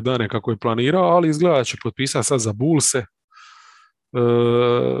stare dane kako je planirao, ali izgleda da će potpisati sad za Bullse,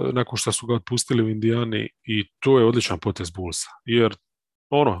 nakon što su ga otpustili u Indijani, i to je odličan potez Bullsa, jer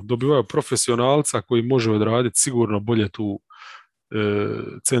dobivaju profesionalca koji može odraditi sigurno bolje tu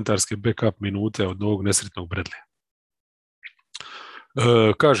centarske backup minute od ovog nesretnog Bradleya.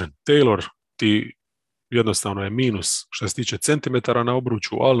 Kažem, Taylor ti jednostavno je minus što se tiče centimetara na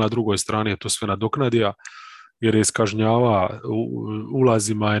obruču, ali na drugoj strani je to sve nadoknadija, jer je iskažnjava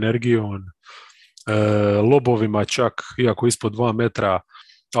ulazima, energijom, lobovima čak, iako ispod 2 metra,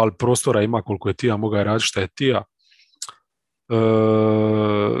 ali prostora ima koliko je Tija mogao raditi šta je Tija.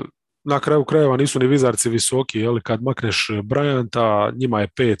 Na kraju krajeva nisu ni Wizardsi visoki, jel? Kad makneš Bryanta, njima je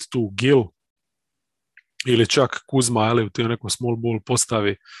 5 tu Gill ili čak Kuzma, jel? U tim nekom small ball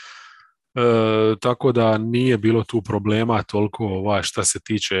postavi, tako da nije bilo tu problema toliko šta se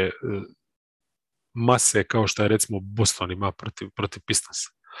tiče mase kao što je recimo Boston ima protiv Pistonsa.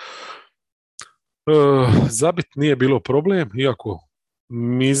 Zabit nije bilo problem, iako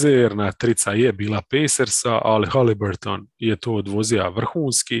mizerna trica je bila Pacersa, ali Haliburton je to odvozio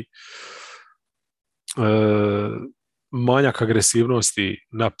vrhunski. Manjak agresivnosti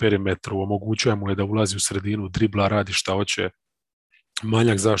na perimetru omogućuje mu je da ulazi u sredinu, dribla, radi šta hoće.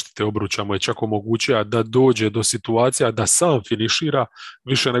 Manjak zaštite obruča mu je čak omogućio da dođe do situacija da sam finišira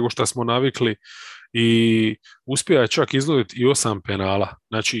više nego što smo navikli, i uspio je čak izloviti i 8 penala.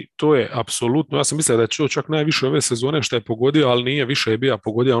 Znači, to je apsolutno, ja sam mislio da je to čak najviše ove sezone što je pogodio, ali nije, više je bio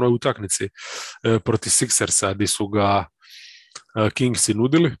pogodio onoj utakmici protiv Sixersa gdje su ga Kingsi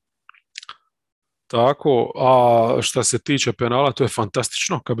nudili. Tako, a što se tiče penala, to je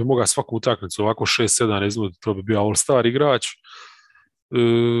fantastično. Kad bi mogao svaku utakmicu ovako 6-7 iznuditi, to bi bio all-star igrač.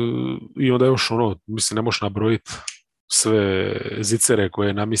 I onda još ono, mislim, ne možeš nabrojiti sve zicere koje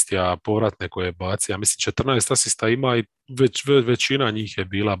je namistija, povratne koje je bacio. Mislim, 14 asista ima i većina njih je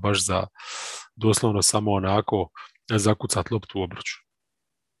bila baš za doslovno samo onako zakucat loptu u obruču.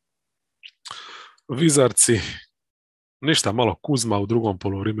 Vizarci, ništa, malo Kuzma u drugom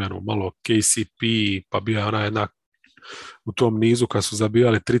poluvremenu, malo KCP, pa bio ona jedna u tom nizu kad su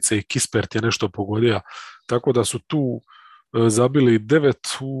zabijali trice i Kispert je nešto pogodio. Tako da su tu zabili 9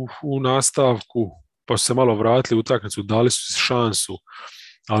 u nastavku, pa su se malo vratili u utakmicu, dali su šansu,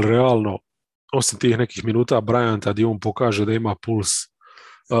 ali realno, osim tih nekih minuta Bryanta gdje on pokaže da ima puls,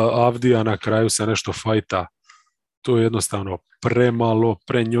 Avdija na kraju se nešto fajta, to je jednostavno premalo,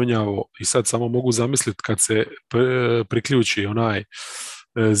 prenjonjavo i sad samo mogu zamisliti kad se priključi onaj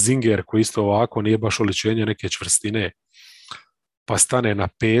Zinger koji isto ovako nije baš oličenje neke čvrstine, pa stane na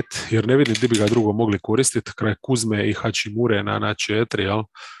 5, jer ne vidim gdje bi ga drugo mogli koristiti, kraj Kuzme i Hachimure na 4, jel?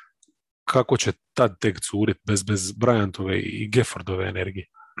 Kako će tad tek curit bez Bryantove i Gaffordove energije.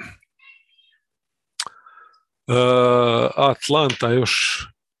 Atlanta još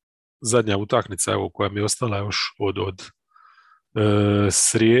zadnja utakmica evo, koja mi je ostala još od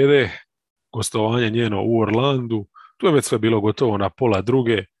srijede, gostovanje njeno u Orlandu, tu je već sve bilo gotovo na pola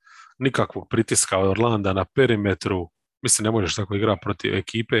druge, nikakvog pritiska od Orlanda na perimetru, mislim ne možeš tako igrati protiv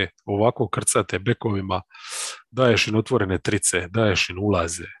ekipe, ovako krcate bekovima, daješ im otvorene trice, daješ im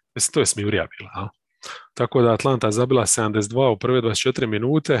ulaze, mislim to je smijurija bila, a? Tako da Atlanta zabila 72 u prve 24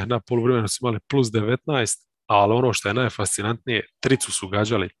 minute, na poluvremenu su imali plus 19, ali ono što je najfascinantnije, tricu su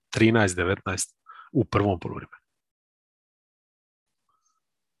gađali 13-19 u prvom poluvremenu.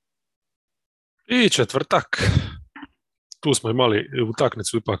 I četvrtak, tu smo imali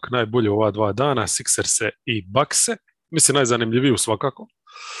utakmicu ipak najbolje ova 2 dana, Sixerse i Buckse, mislim najzanimljiviju svakako.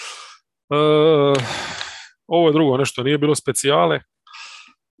 Ovo je drugo, nešto nije bilo specijale.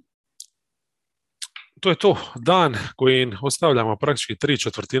 To je to, dan koji ostavljamo praktički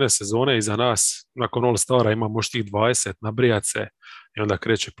 3/4 sezone iza nas, nakon All-Stara imamo još tih 20, nabrijat se i onda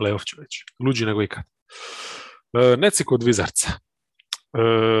kreće playoff čovječ, luđi nego ikad. Neci kod Vizarca,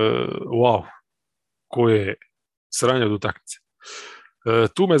 wow, koje sranje od utakmice.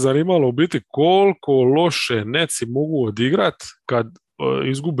 Tu me zanimalo u biti koliko loše Neci mogu odigrat kad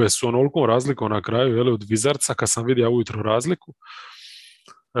izgube s onolikom razlikom na kraju, jel, od Vizarca, kad sam vidio ujutro razliku.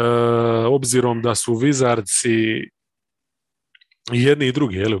 Obzirom da su Vizarci jedni i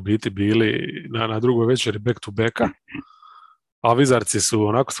drugi, jel, u biti bili na drugoj večeri back to backa, a Vizarci su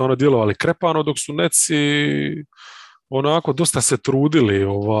onako stvarno djelovali krepano, dok su Neci onako dosta se trudili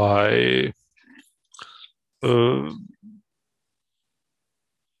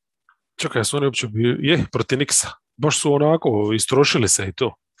čekaj, su oni uopće bili, protiv Nixa, baš su onako istrošili se i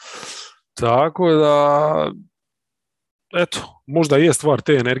to. Tako da eto, možda je stvar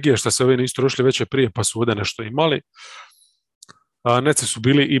te energije što se ovi nisu trošili već prije pa su ovdje nešto imali. Neci su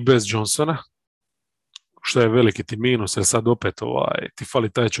bili i bez Johnsona, što je veliki ti minus, jer sad opet ti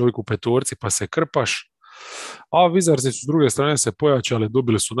fali taj čovjek u petorci pa se krpaš. A Wizardsi su s druge strane se pojačali,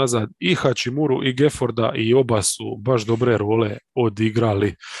 dobili su nazad i Hachimuru i Gafforda i oba su baš dobre role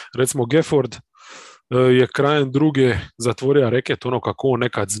odigrali. Recimo Gafford je krajem druge zatvorio reket ono kako on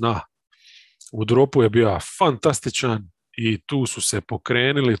nekad zna. U dropu je bio fantastičan i tu su se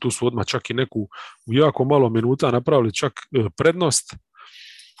pokrenuli, tu su odmah čak i neku u jako malo minuta napravili čak prednost.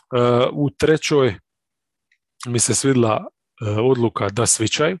 U trećoj mi se svidla odluka da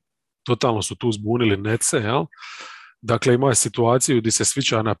svičaju, totalno su tu zbunili Nece, jel? Dakle ima situaciju gdje se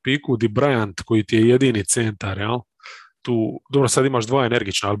sviča na piku, gdje Bryant koji ti je jedini centar, jel? Tu, dobro sad imaš dva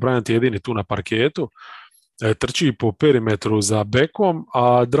energična, ali Bryant je jedini tu na parketu, trči po perimetru za bekom,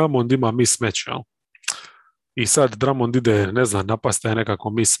 a Drummond ima mismatch, jel? I sad Drummond ide, ne znam, napastaje nekako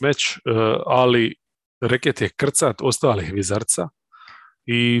mismatch, ali reket je krcat ostalih Vizarca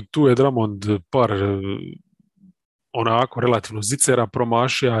i tu je Drummond par onako relativno zicera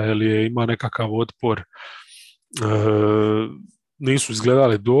promašija, jer je ima nekakav otpor, nisu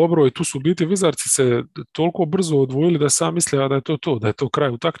izgledali dobro i tu su u biti Vizarci se toliko brzo odvojili da sam mislio da je to, da je to kraj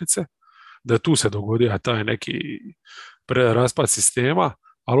utakmice, da je tu se dogodio taj neki raspad sistema,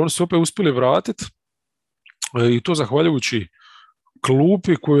 ali oni su opet uspjeli vratiti i to zahvaljujući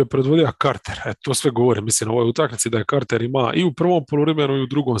klupi koju je predvodio Carter. To sve govori, mislim, na ovoj utakmici da je Carter ima i u prvom poluvremenu i u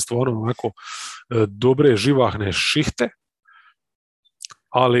drugom stvarno onako dobre živahne šihte,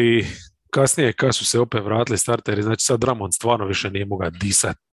 ali kasnije kad su se opet vratili starteri, znači sad Drummond stvarno više nije mogao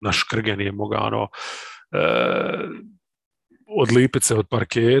disati, naš Krge nije mogao odlipiti se od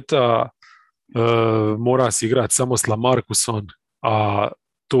parketa, mora si igrati samo s Lamarcusom, a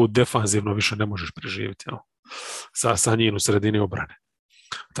to defanzivno više ne možeš preživjeti, jel? Sa njim u sredini obrane.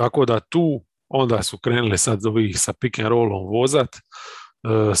 Tako da tu onda su krenuli sad ovih sa pick and rollom vozat.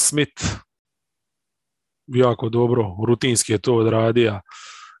 Smith jako dobro, rutinski je to odradio,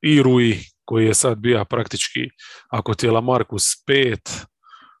 i Rui koji je sad bio praktički, ako ti je Lamarcus 5,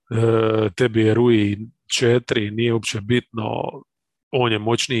 tebi je Rui 4, nije uopće bitno, on je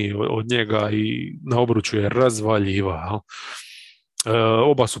moćniji od njega i na obruču je razvaljiva.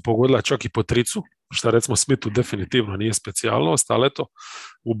 Oba su pogodila čak i po tricu, što recimo Smithu definitivno nije specijalnost, ali eto,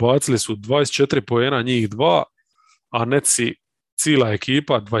 ubacili su 24 poena, njih 2, a Netsi cijela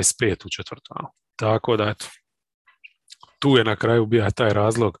ekipa 25 u četvrtom. Tako da eto, tu je na kraju bio taj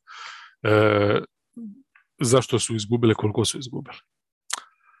razlog zašto su izgubili koliko su izgubili.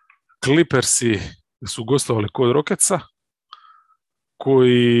 Clippersi su gostovali kod Rocketsa,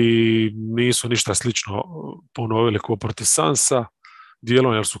 koji nisu ništa slično ponovili kao protiv Sunsa,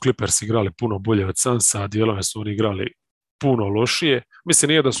 dijelom jer su Clippers igrali puno bolje od Sunsa, a dijelom su oni igrali puno lošije. Mislim,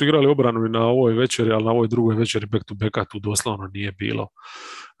 nije da su igrali obranu i na ovoj večeri, ali na ovoj drugoj večeri back to backa tu doslovno nije bilo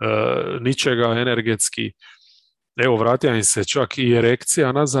ničega energetski. Evo, vratila im se čak i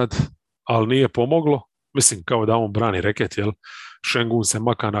erekcija nazad, ali nije pomoglo. Mislim, kao da on brani reket, jel? Šengun se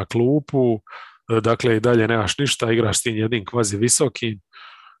maka na klupu, dakle i dalje nemaš ništa, igraš s tim jednim kvazi visokim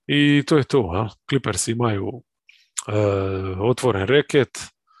i to je to. Jel? Clippers imaju otvoren reket,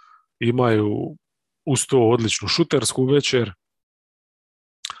 imaju uz to odličnu šutersku večer,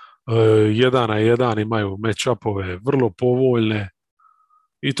 1-1 imaju match-upove vrlo povoljne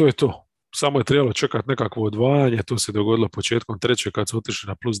i to je to. Samo je trebalo čekati nekakvo odvajanje, to se dogodilo početkom treće kad su otišli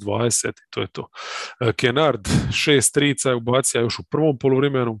na plus 20 i to je to. Kennard 6 trica je ubacio još u prvom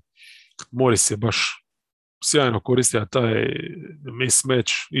poluvremenu, Morris je baš sjajno koristio taj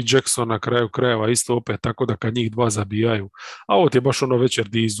mismatch i Jackson na kraju krajeva isto opet, tako da kad njih dva zabijaju, a ovo ti je baš ono večer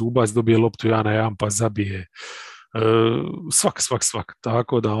di Zubac dobije loptu 1-1 pa zabije, svak,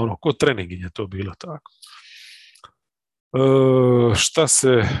 tako da ono, ko trening je to bilo tako. Šta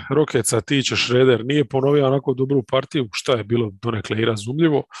se Rocketsa tiče, Schroeder nije ponovio onako dobru partiju, šta je bilo donekle i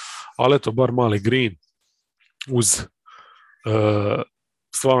razumljivo, ali eto, bar mali Green uz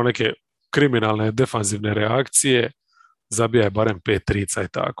stvarno neke kriminalne defanzivne reakcije zabija je barem 5 trica i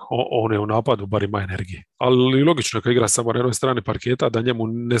tako. On je u napadu, bar ima energije. Ali logično je kad igra samo na jednoj strani parketa da njemu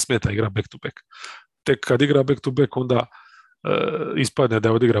ne smeta igra back to back. Tek kad igra back to back onda ispadne da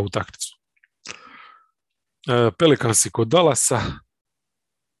je odigra utakmicu. Pelikansi kod Dallasa,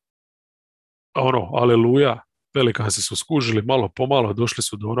 aleluja, Pelikansi su skužili malo pomalo, došli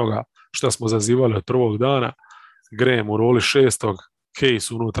su do onoga što smo zazivali od prvog dana, Graham u roli 6.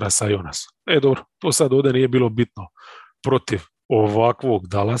 Case unutra sa Jonas. Dobro, to sad ovdje nije bilo bitno protiv ovakvog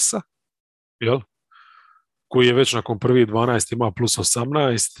Dallasa, jel? Koji je već nakon prvih 12 ima plus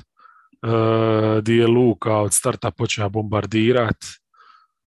 18, di je Luka od starta počeo bombardirati.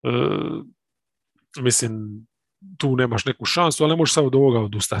 Mislim, tu nemaš neku šansu, ali ne možeš samo od ovoga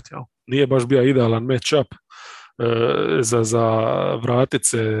odustati. Jel? Nije baš bio idealan match-up za vratit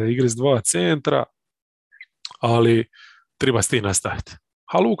se igri s 2 centra, ali treba s tim nastaviti.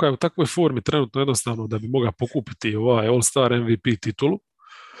 A Luka je u takvoj formi trenutno jednostavno da bi mogao pokupiti ovaj All-Star MVP titulu.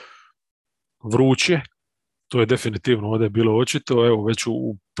 Vruće, to je definitivno ovdje bilo očito. Evo, već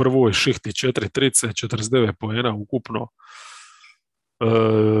u prvoj šihti 4 trice, 49 poena ukupno.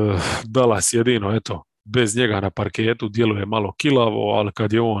 Dallas jedino, eto, bez njega na parketu djeluje malo kilavo, ali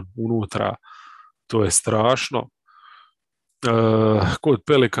kad je on unutra, to je strašno. Kod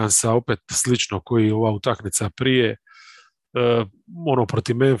Pelikansa opet slično koji ova utakmica prije,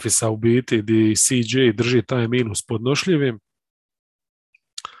 protiv Memphisa u biti di CJ drži taj minus podnošljivim,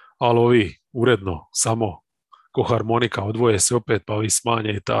 ali ovi uredno samo ko harmonika odvoje se opet pa ovi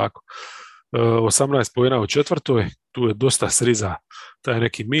smanje i tako. 18 pojena u četvrtoj, tu je dosta sriza taj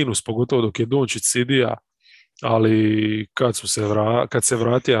neki minus, pogotovo dok je Dončić sidija, ali kad se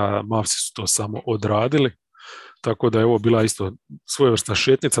vratija, Mavsi su to samo odradili, tako da je ovo bila isto svojevrsna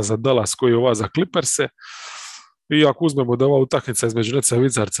šetnica za Dallas koji je ova za Clipperse. I ako uzmemo da ova utakmica između Netsa i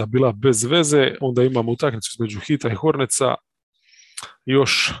Wizardsa bila bez veze, onda imamo utakmicu između Hita i Hornetsa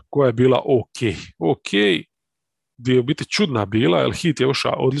još koja je bila ok, gdje je u biti čudna bila, jer Hit je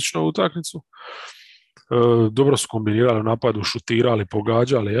ušao odlično u utakmicu, dobro su kombinirali u napadu, šutirali,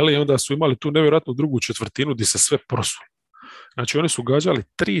 pogađali, i onda su imali tu nevjerojatnu drugu četvrtinu gdje se sve prosuli. Znači oni su gađali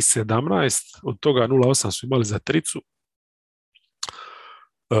 3-17, od toga 0-8 su imali za tricu.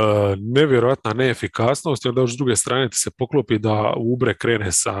 Nevjerojatna neefikasnost i onda još s druge strane ti se poklopi da Ubre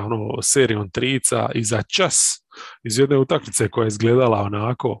krene sa serijom trica i za čas iz jedne utakmice koja je izgledala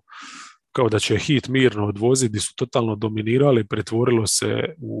onako kao da će Heat mirno odvoziti, gdje su totalno dominirali, pretvorilo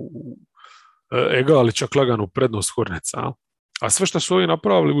se u egal i čak laganu prednost Horneca. A sve što su ovi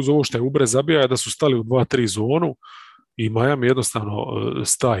napravili uz ovo što je Ubre zabija je da su stali u 2-3 zonu i Miami jednostavno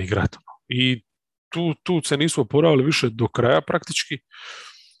sta igrat. I tu se nisu oporavili više do kraja praktički.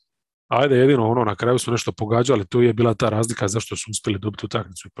 Ajde, jedino ono na kraju su nešto pogađali, to je bila ta razlika zašto su uspjeli dobiti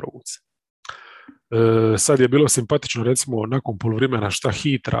utakmicu i provući. Sad je bilo simpatično, recimo, nakon poluvremena šta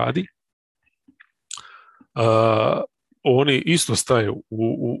Heat radi. Oni isto staju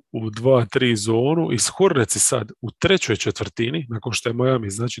u 2-3 zonu i Horneci sad u trećoj četvrtini, nakon što je Miami,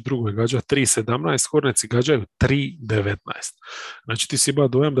 znači drugoj gađa 3-17, Horneci gađaju 3-19. Znači ti si ima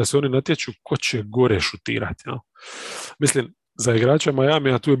dojam da se oni natječu ko će gore šutirati. Ja? Mislim, za igrača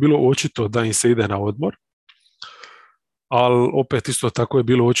Miamija tu je bilo očito da im se ide na odmor, ali opet isto tako je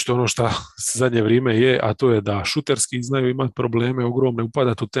bilo očito ono što zadnje vrijeme je, a to je da šuterski znaju imati probleme ogromne,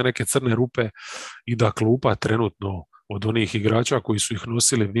 upadati u te neke crne rupe i da klupa trenutno od onih igrača koji su ih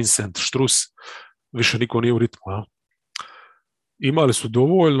nosili, Vincent, Štrus, više niko nije u ritmu. Ja? Imali su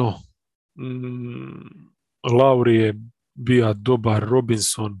dovoljno, Lauri je bio dobar,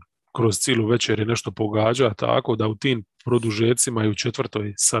 Robinson kroz cijelu večer je nešto pogađa, tako da u tim produžecima i u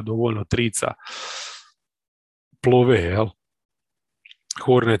četvrtoj sad dovoljno trica plove, jel?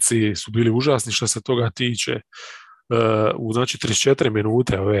 Horneci su bili užasni što se toga tiče. U znači 34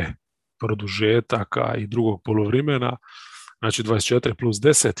 minute ove produžetaka i drugog poluvremena, znači 24 plus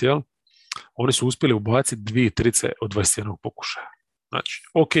 10, jel? Oni su uspjeli ubaciti 2 trice od 21 pokušaja. Znači,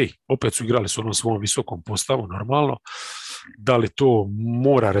 ok, opet su igrali s onom svom visokom postavu, normalno. Da li to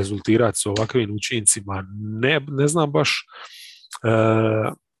mora rezultirati s ovakvim učincima? Ne znam baš.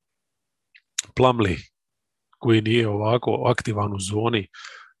 Plumlee, koji nije ovako aktivan u zoni,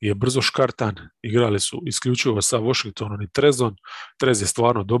 je brzo škartan. Igrali su isključivo sa Washingtonom i Trezom. Trez je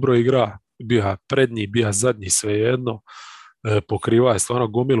stvarno dobro igra, bio prednji, bio zadnji, svejedno. Pokriva je stvarno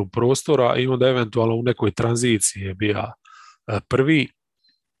gomilu prostora i onda eventualno u nekoj tranziciji je bio prvi.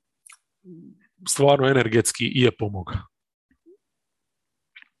 Stvarno energetski i je pomogao.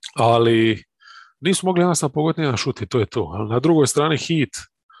 Ali nisu mogli jednostavno pogoditi na šut i to je to. Na drugoj strani Heat,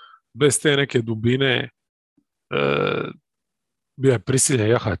 bez te neke dubine, bio je prisiljen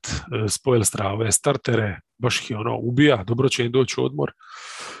jahat Spoelstra, ove startere, baš ih je ono ubija, dobro će im doći u odmor.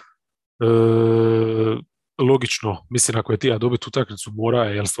 Logično, mislim ako je tija dobiti utakmicu mora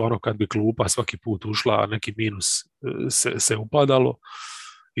je, jer stvarno kad bi klupa svaki put ušla, neki minus se upadalo.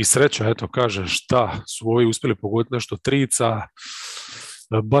 I sreća, eto kaže šta, su ovi uspjeli pogoditi nešto trica,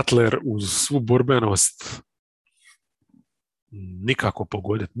 Butler uz svu borbenost nikako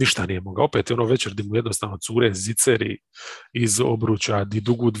pogoditi, ništa nije mogao. Opet je ono večer gdje mu jednostavno cure ziceri iz obruča, di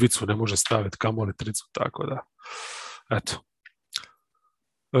dugu dvicu ne može staviti, kamoli tricu, tako da, eto.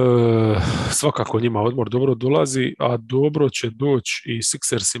 Svakako njima odmor dobro dolazi, a dobro će doći i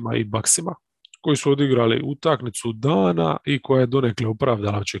Sixersima i Bucksima, koji su odigrali utakmicu dana i koja je donekle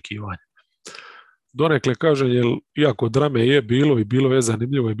opravdala očekivanje. Donekle kažem, jer iako drame je bilo i bilo je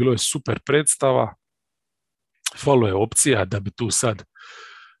zanimljivo i bilo je super predstava, falo je opcija da bi tu sad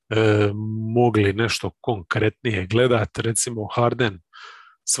mogli nešto konkretnije gledati. Recimo Harden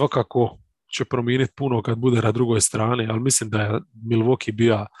svakako će promijeniti puno kad bude na drugoj strani, ali mislim da je Milwaukee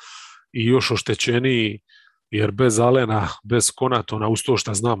bio i još oštećeniji, jer bez Allena, bez Konatona, uz to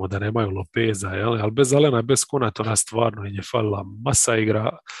što znamo da nemaju Lopeza, ali bez Allena i bez Konatona stvarno je falila masa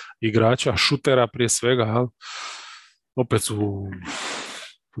igrača, šutera prije svega. Jel? Opet su u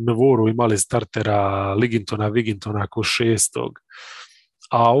Nevoru imali startera Wigintona ko šestog.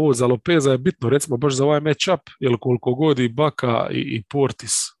 A ovo za Lopeza je bitno, recimo baš za ovaj matchup, jer koliko god i Baka i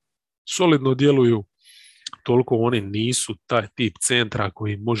Portis solidno djeluju, toliko oni nisu taj tip centra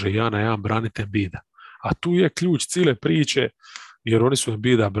koji može 1-1 braniti Embida. A tu je ključ cijele priče, jer oni su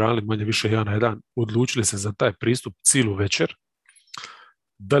Embida branili manje više 1-1, odlučili se za taj pristup cijelu večer.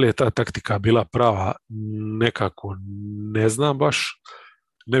 Da li je ta taktika bila prava, nekako ne znam baš.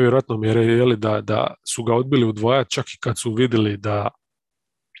 Nevjerojatno mi je da su ga odbili udvajati čak i kad su vidjeli da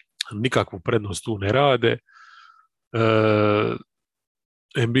nikakvu prednost tu ne rade.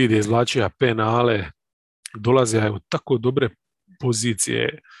 Embiid je izvlačio penale, dolazio je u tako dobre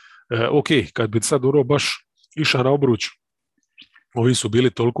pozicije. Ok, kad bi sad Uro baš išao na obruč, ovi su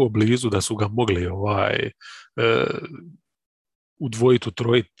bili toliko blizu da su ga mogli udvojiti,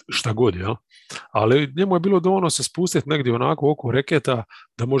 utrojiti, šta god, jel? Ali njemu je bilo dovoljno se spustiti negdje onako oko reketa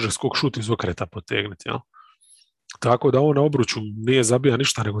da može skok šut iz okreta potegnuti, jel? Tako da on na obruču nije zabija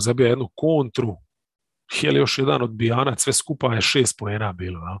ništa, nego zabija jednu kontru, je li još jedan odbijanac, sve skupa je 6 poena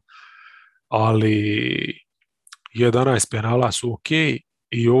bilo, jel? Ali 11 penala su ok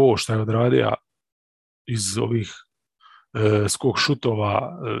i ovo što je odradio iz ovih skok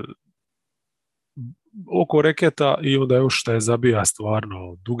šutova oko reketa i onda još što je zabija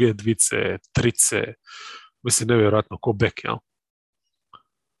stvarno duge dvice, trice, mislim nevjerojatno ko bek, jel?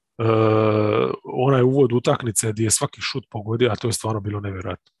 Onaj uvod utakmice gdje je svaki šut pogodio, a to je stvarno bilo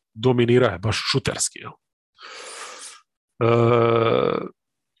nevjerojatno. Dominira je baš šuterski, jel?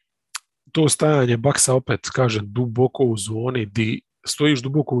 To stajanje Bucksa opet, kažem, duboko u zoni, di stojiš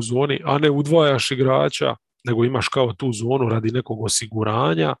duboko u zoni, a ne udvajaš igrača, nego imaš kao tu zonu radi nekog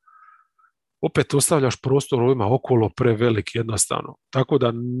osiguranja, opet ostavljaš prostor ovima okolo prevelik jednostavno. Tako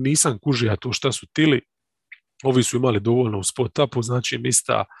da nisam kužija to šta su tili. Ovi su imali dovoljno u spot-upu, znači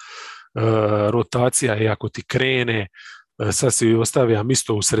mista rotacija i ako ti krene, sad si ostavija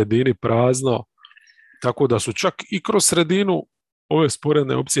misto u sredini prazno, tako da su čak i kroz sredinu ove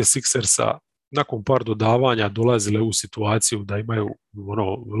sporedne opcije Sixersa nakon par dodavanja dolazile u situaciju da imaju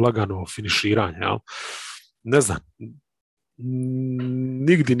lagano finiširanje. Jel? Ne znam,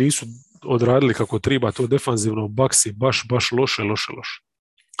 nigdje nisu odradili kako treba to defanzivno, Bucksi baš loše.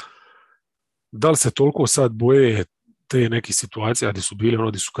 Da li se toliko sad boje te neke situacije gdje su bili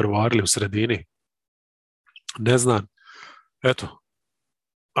gdje su krvarili u sredini? Ne znam. Eto,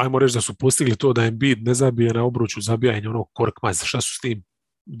 ajmo reći da su postigli to da Embiid ne zabije na obruču zabijanje onog korkmaz. Šta su s tim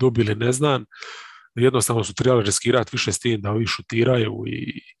dobili, ne znam. Jednostavno su trebali riskirati više s tim da ovi šutiraju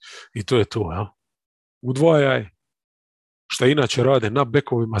i to je to. Ja? Udvajaj. Šta inače rade na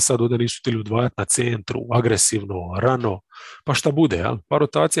bekovima, sad ovdje nisu htjeli udvajati na centru, agresivno, rano. Pa šta bude, ja? Pa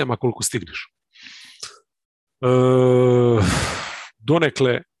rotacijama koliko stigneš.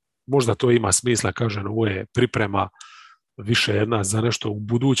 Donekle, možda to ima smisla, kažem, ovo je priprema više jedna za nešto u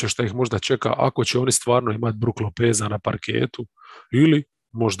buduće što ih možda čeka ako će oni stvarno imati Brook Lopeza na parketu ili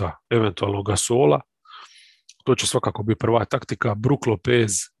možda eventualno Gasola. To će svakako biti prva taktika. Brook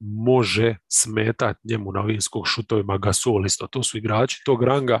Lopez može smetati njemu na ovim skok šutovima, Gasol isto. To su igrači tog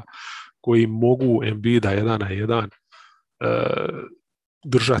ranga koji mogu Embida 1 na 1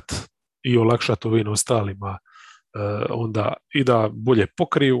 držati i olakšati ovim ostalima onda i da bolje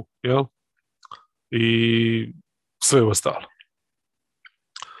pokriju, jel? I sve ostalo.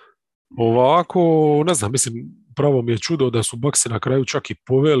 Ovako, ne znam, mislim, pravo mi je čudo da su Bucksi na kraju čak i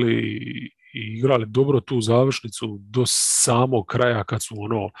poveli i igrali dobro tu završnicu do samog kraja kad su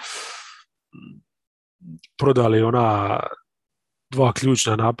prodali ona 2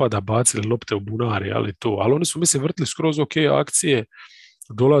 ključna napada, bacili lopte u bunari, ali oni su, mislim, vrtili skroz ok akcije,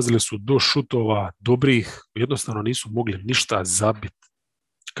 dolazili su do šutova dobrih, jednostavno nisu mogli ništa zabiti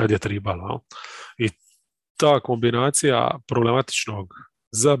kad je tribalo. I ta kombinacija problematičnog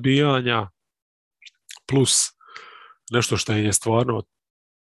zabijanja plus nešto što im je stvarno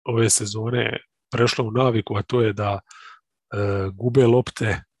ove sezone prešlo u naviku, a to je da gube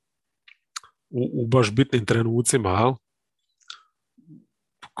lopte u baš bitnim trenucima.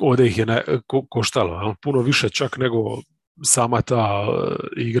 Ovdje ih je koštalo, puno više čak nego sama ta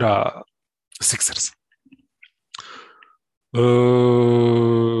igra Sixers.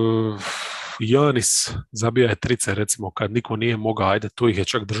 Janis zabija je trice, recimo, kad niko nije mogao, ajde, to ih je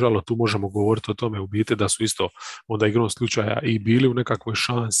čak držalo, tu možemo govoriti o tome u biti da su isto onda igrom slučaja i bili u nekakvoj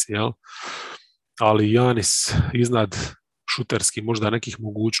šansi, jel? Ali Janis iznad šuterski možda nekih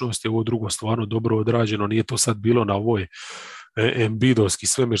mogućnosti, ovo drugo stvarno dobro odrađeno, nije to sad bilo na ovoj Embidovski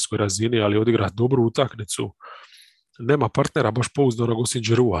svemirskoj razini, ali odigra dobru utakmicu. Nema partnera baš pouzdanog osim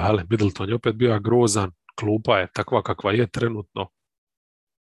Džerua, ali Middleton je opet bio grozan, klupa je takva kakva je trenutno.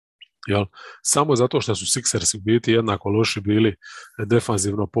 Jel? Samo zato što su Sixersi u biti jednako loši bili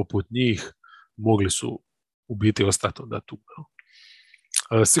defanzivno poput njih, mogli su u biti ostati onda tu.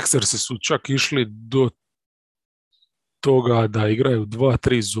 Sixersi su čak išli do toga da igraju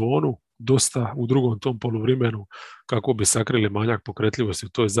 2-3 zonu dosta u drugom tom poluvremenu kako bi sakrili manjak pokretljivosti u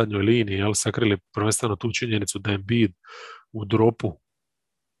toj zadnjoj liniji, jel? Sakrili prvenstveno tu činjenicu da Embiid u dropu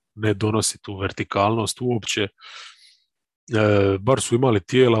ne donosi tu vertikalnost uopće. Bar su imali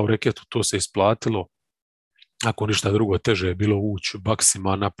tijela u reketu, to se isplatilo. Ako ništa drugo, teže je bilo ući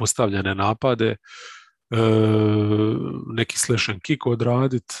Bucksima na postavljene napade, neki slash and kick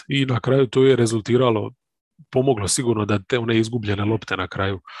odraditi i na kraju to je rezultiralo, pomoglo sigurno da te one izgubljene lopte na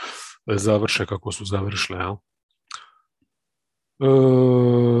kraju završe kako su završile. Ja?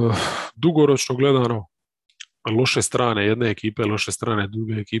 Dugoročno gledano, loše strane jedne ekipe, loše strane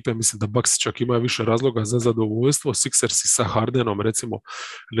druge ekipe, mislim da Bucks čak imaju više razloga za zadovoljstvo. Sixersi sa Hardenom recimo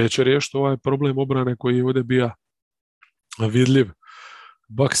neće riješiti ovaj problem obrane koji je ovdje bio vidljiv.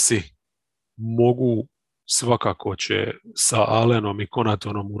 Bucksi mogu, svakako će sa Allenom i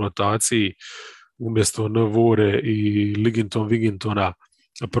Connaughtonom u rotaciji umjesto Nvore i Wigintona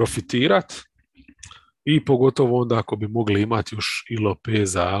profitirati i pogotovo onda ako bi mogli imati još i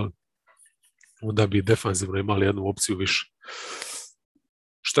Lopeza, onda bi defanzivno imali jednu opciju više.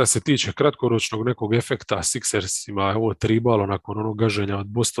 Šta se tiče kratkoročnog nekog efekta, Sixersima je ovo tribalo nakon onog gaženja od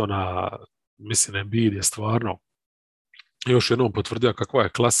Bostona, mislim Embiid je stvarno još jednom potvrdio kakva je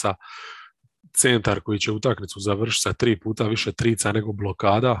klasa, centar koji će utakmicu završiti sa 3 puta više trica nego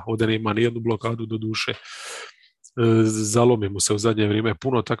blokada, ovdje nema ni jednu blokadu do duše, zalomi mu se u zadnje vrijeme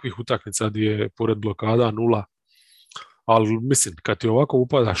puno takvih utakmica gdje je pored blokada 0, ali mislim kad ti ovako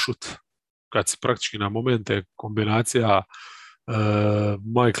upada šut, kad si praktički na momente kombinacija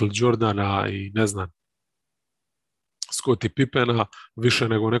Michael Jordana i ne znam Scottie Pippena više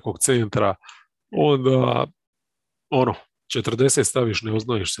nego nekog centra, onda 40 staviš, ne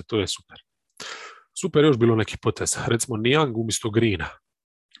oznojiš se, to je super. Super još bilo neki potez, recimo Niang umjesto Greena,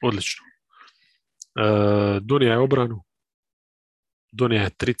 odlično. Donija je obranu, donija je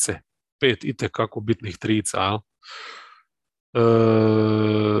trice, 5 itekako bitnih trica,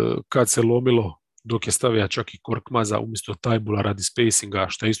 kad se lomilo dok je stavio čak i Korkmaza umjesto Tajbula radi spacinga,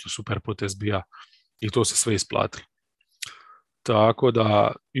 što je isto super potez bija i to se sve isplatilo. Tako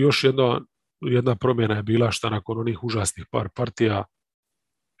da još jedna promjena je bila što nakon onih užasnih par partija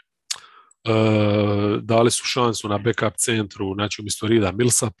dali su šansu na backup centru, znači umjesto Rida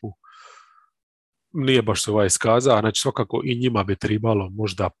Millsapu, nije baš se iskazao, znači svakako i njima bi trebalo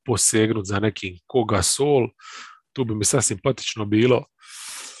možda posegnuti za nekim Koga Sol, tu bi mi sad simpatično bilo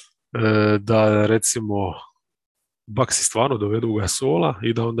da recimo Bucksi stvarno dovedu Gasola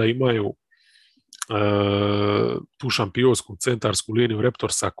i da onda imaju tu šampionsku centarsku liniju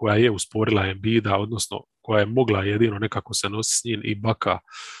Raptorsa koja je usporila Embida, odnosno koja je mogla jedino nekako se nositi s njim i Baka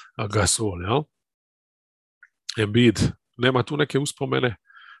Gasol, jel? Embiid nema tu neke uspomene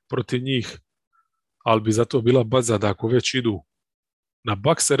protiv njih, ali bi zato bila baza da ako već idu na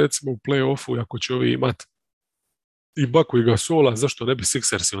Buckse recimo u play-offu i ako će ovi imati i Baku i Gasola, zašto ne bi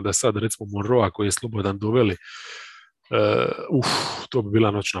Sixersi onda sad recimo Monroea koji je slobodan doveli, to bi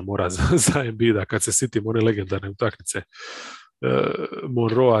bila noćna mora za Embida kad se sitimo one legendarne utakmice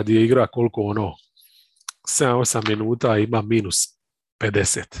Monroea gdje igra koliko 7-8 minuta ima minus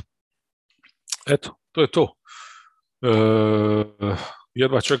 50. Eto, to je to.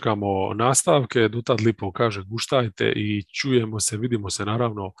 Jedva čekamo nastavke, dotad lipo kaže guštajte i čujemo se, vidimo se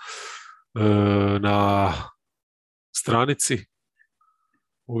naravno na stranici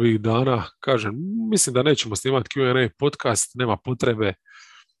ovih dana. Kažem, mislim da nećemo snimati Q&A podcast, nema potrebe,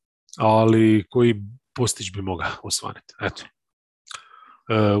 ali koji postić bi mogao osvaniti. Eto.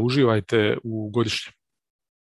 Uživajte u godišnjem.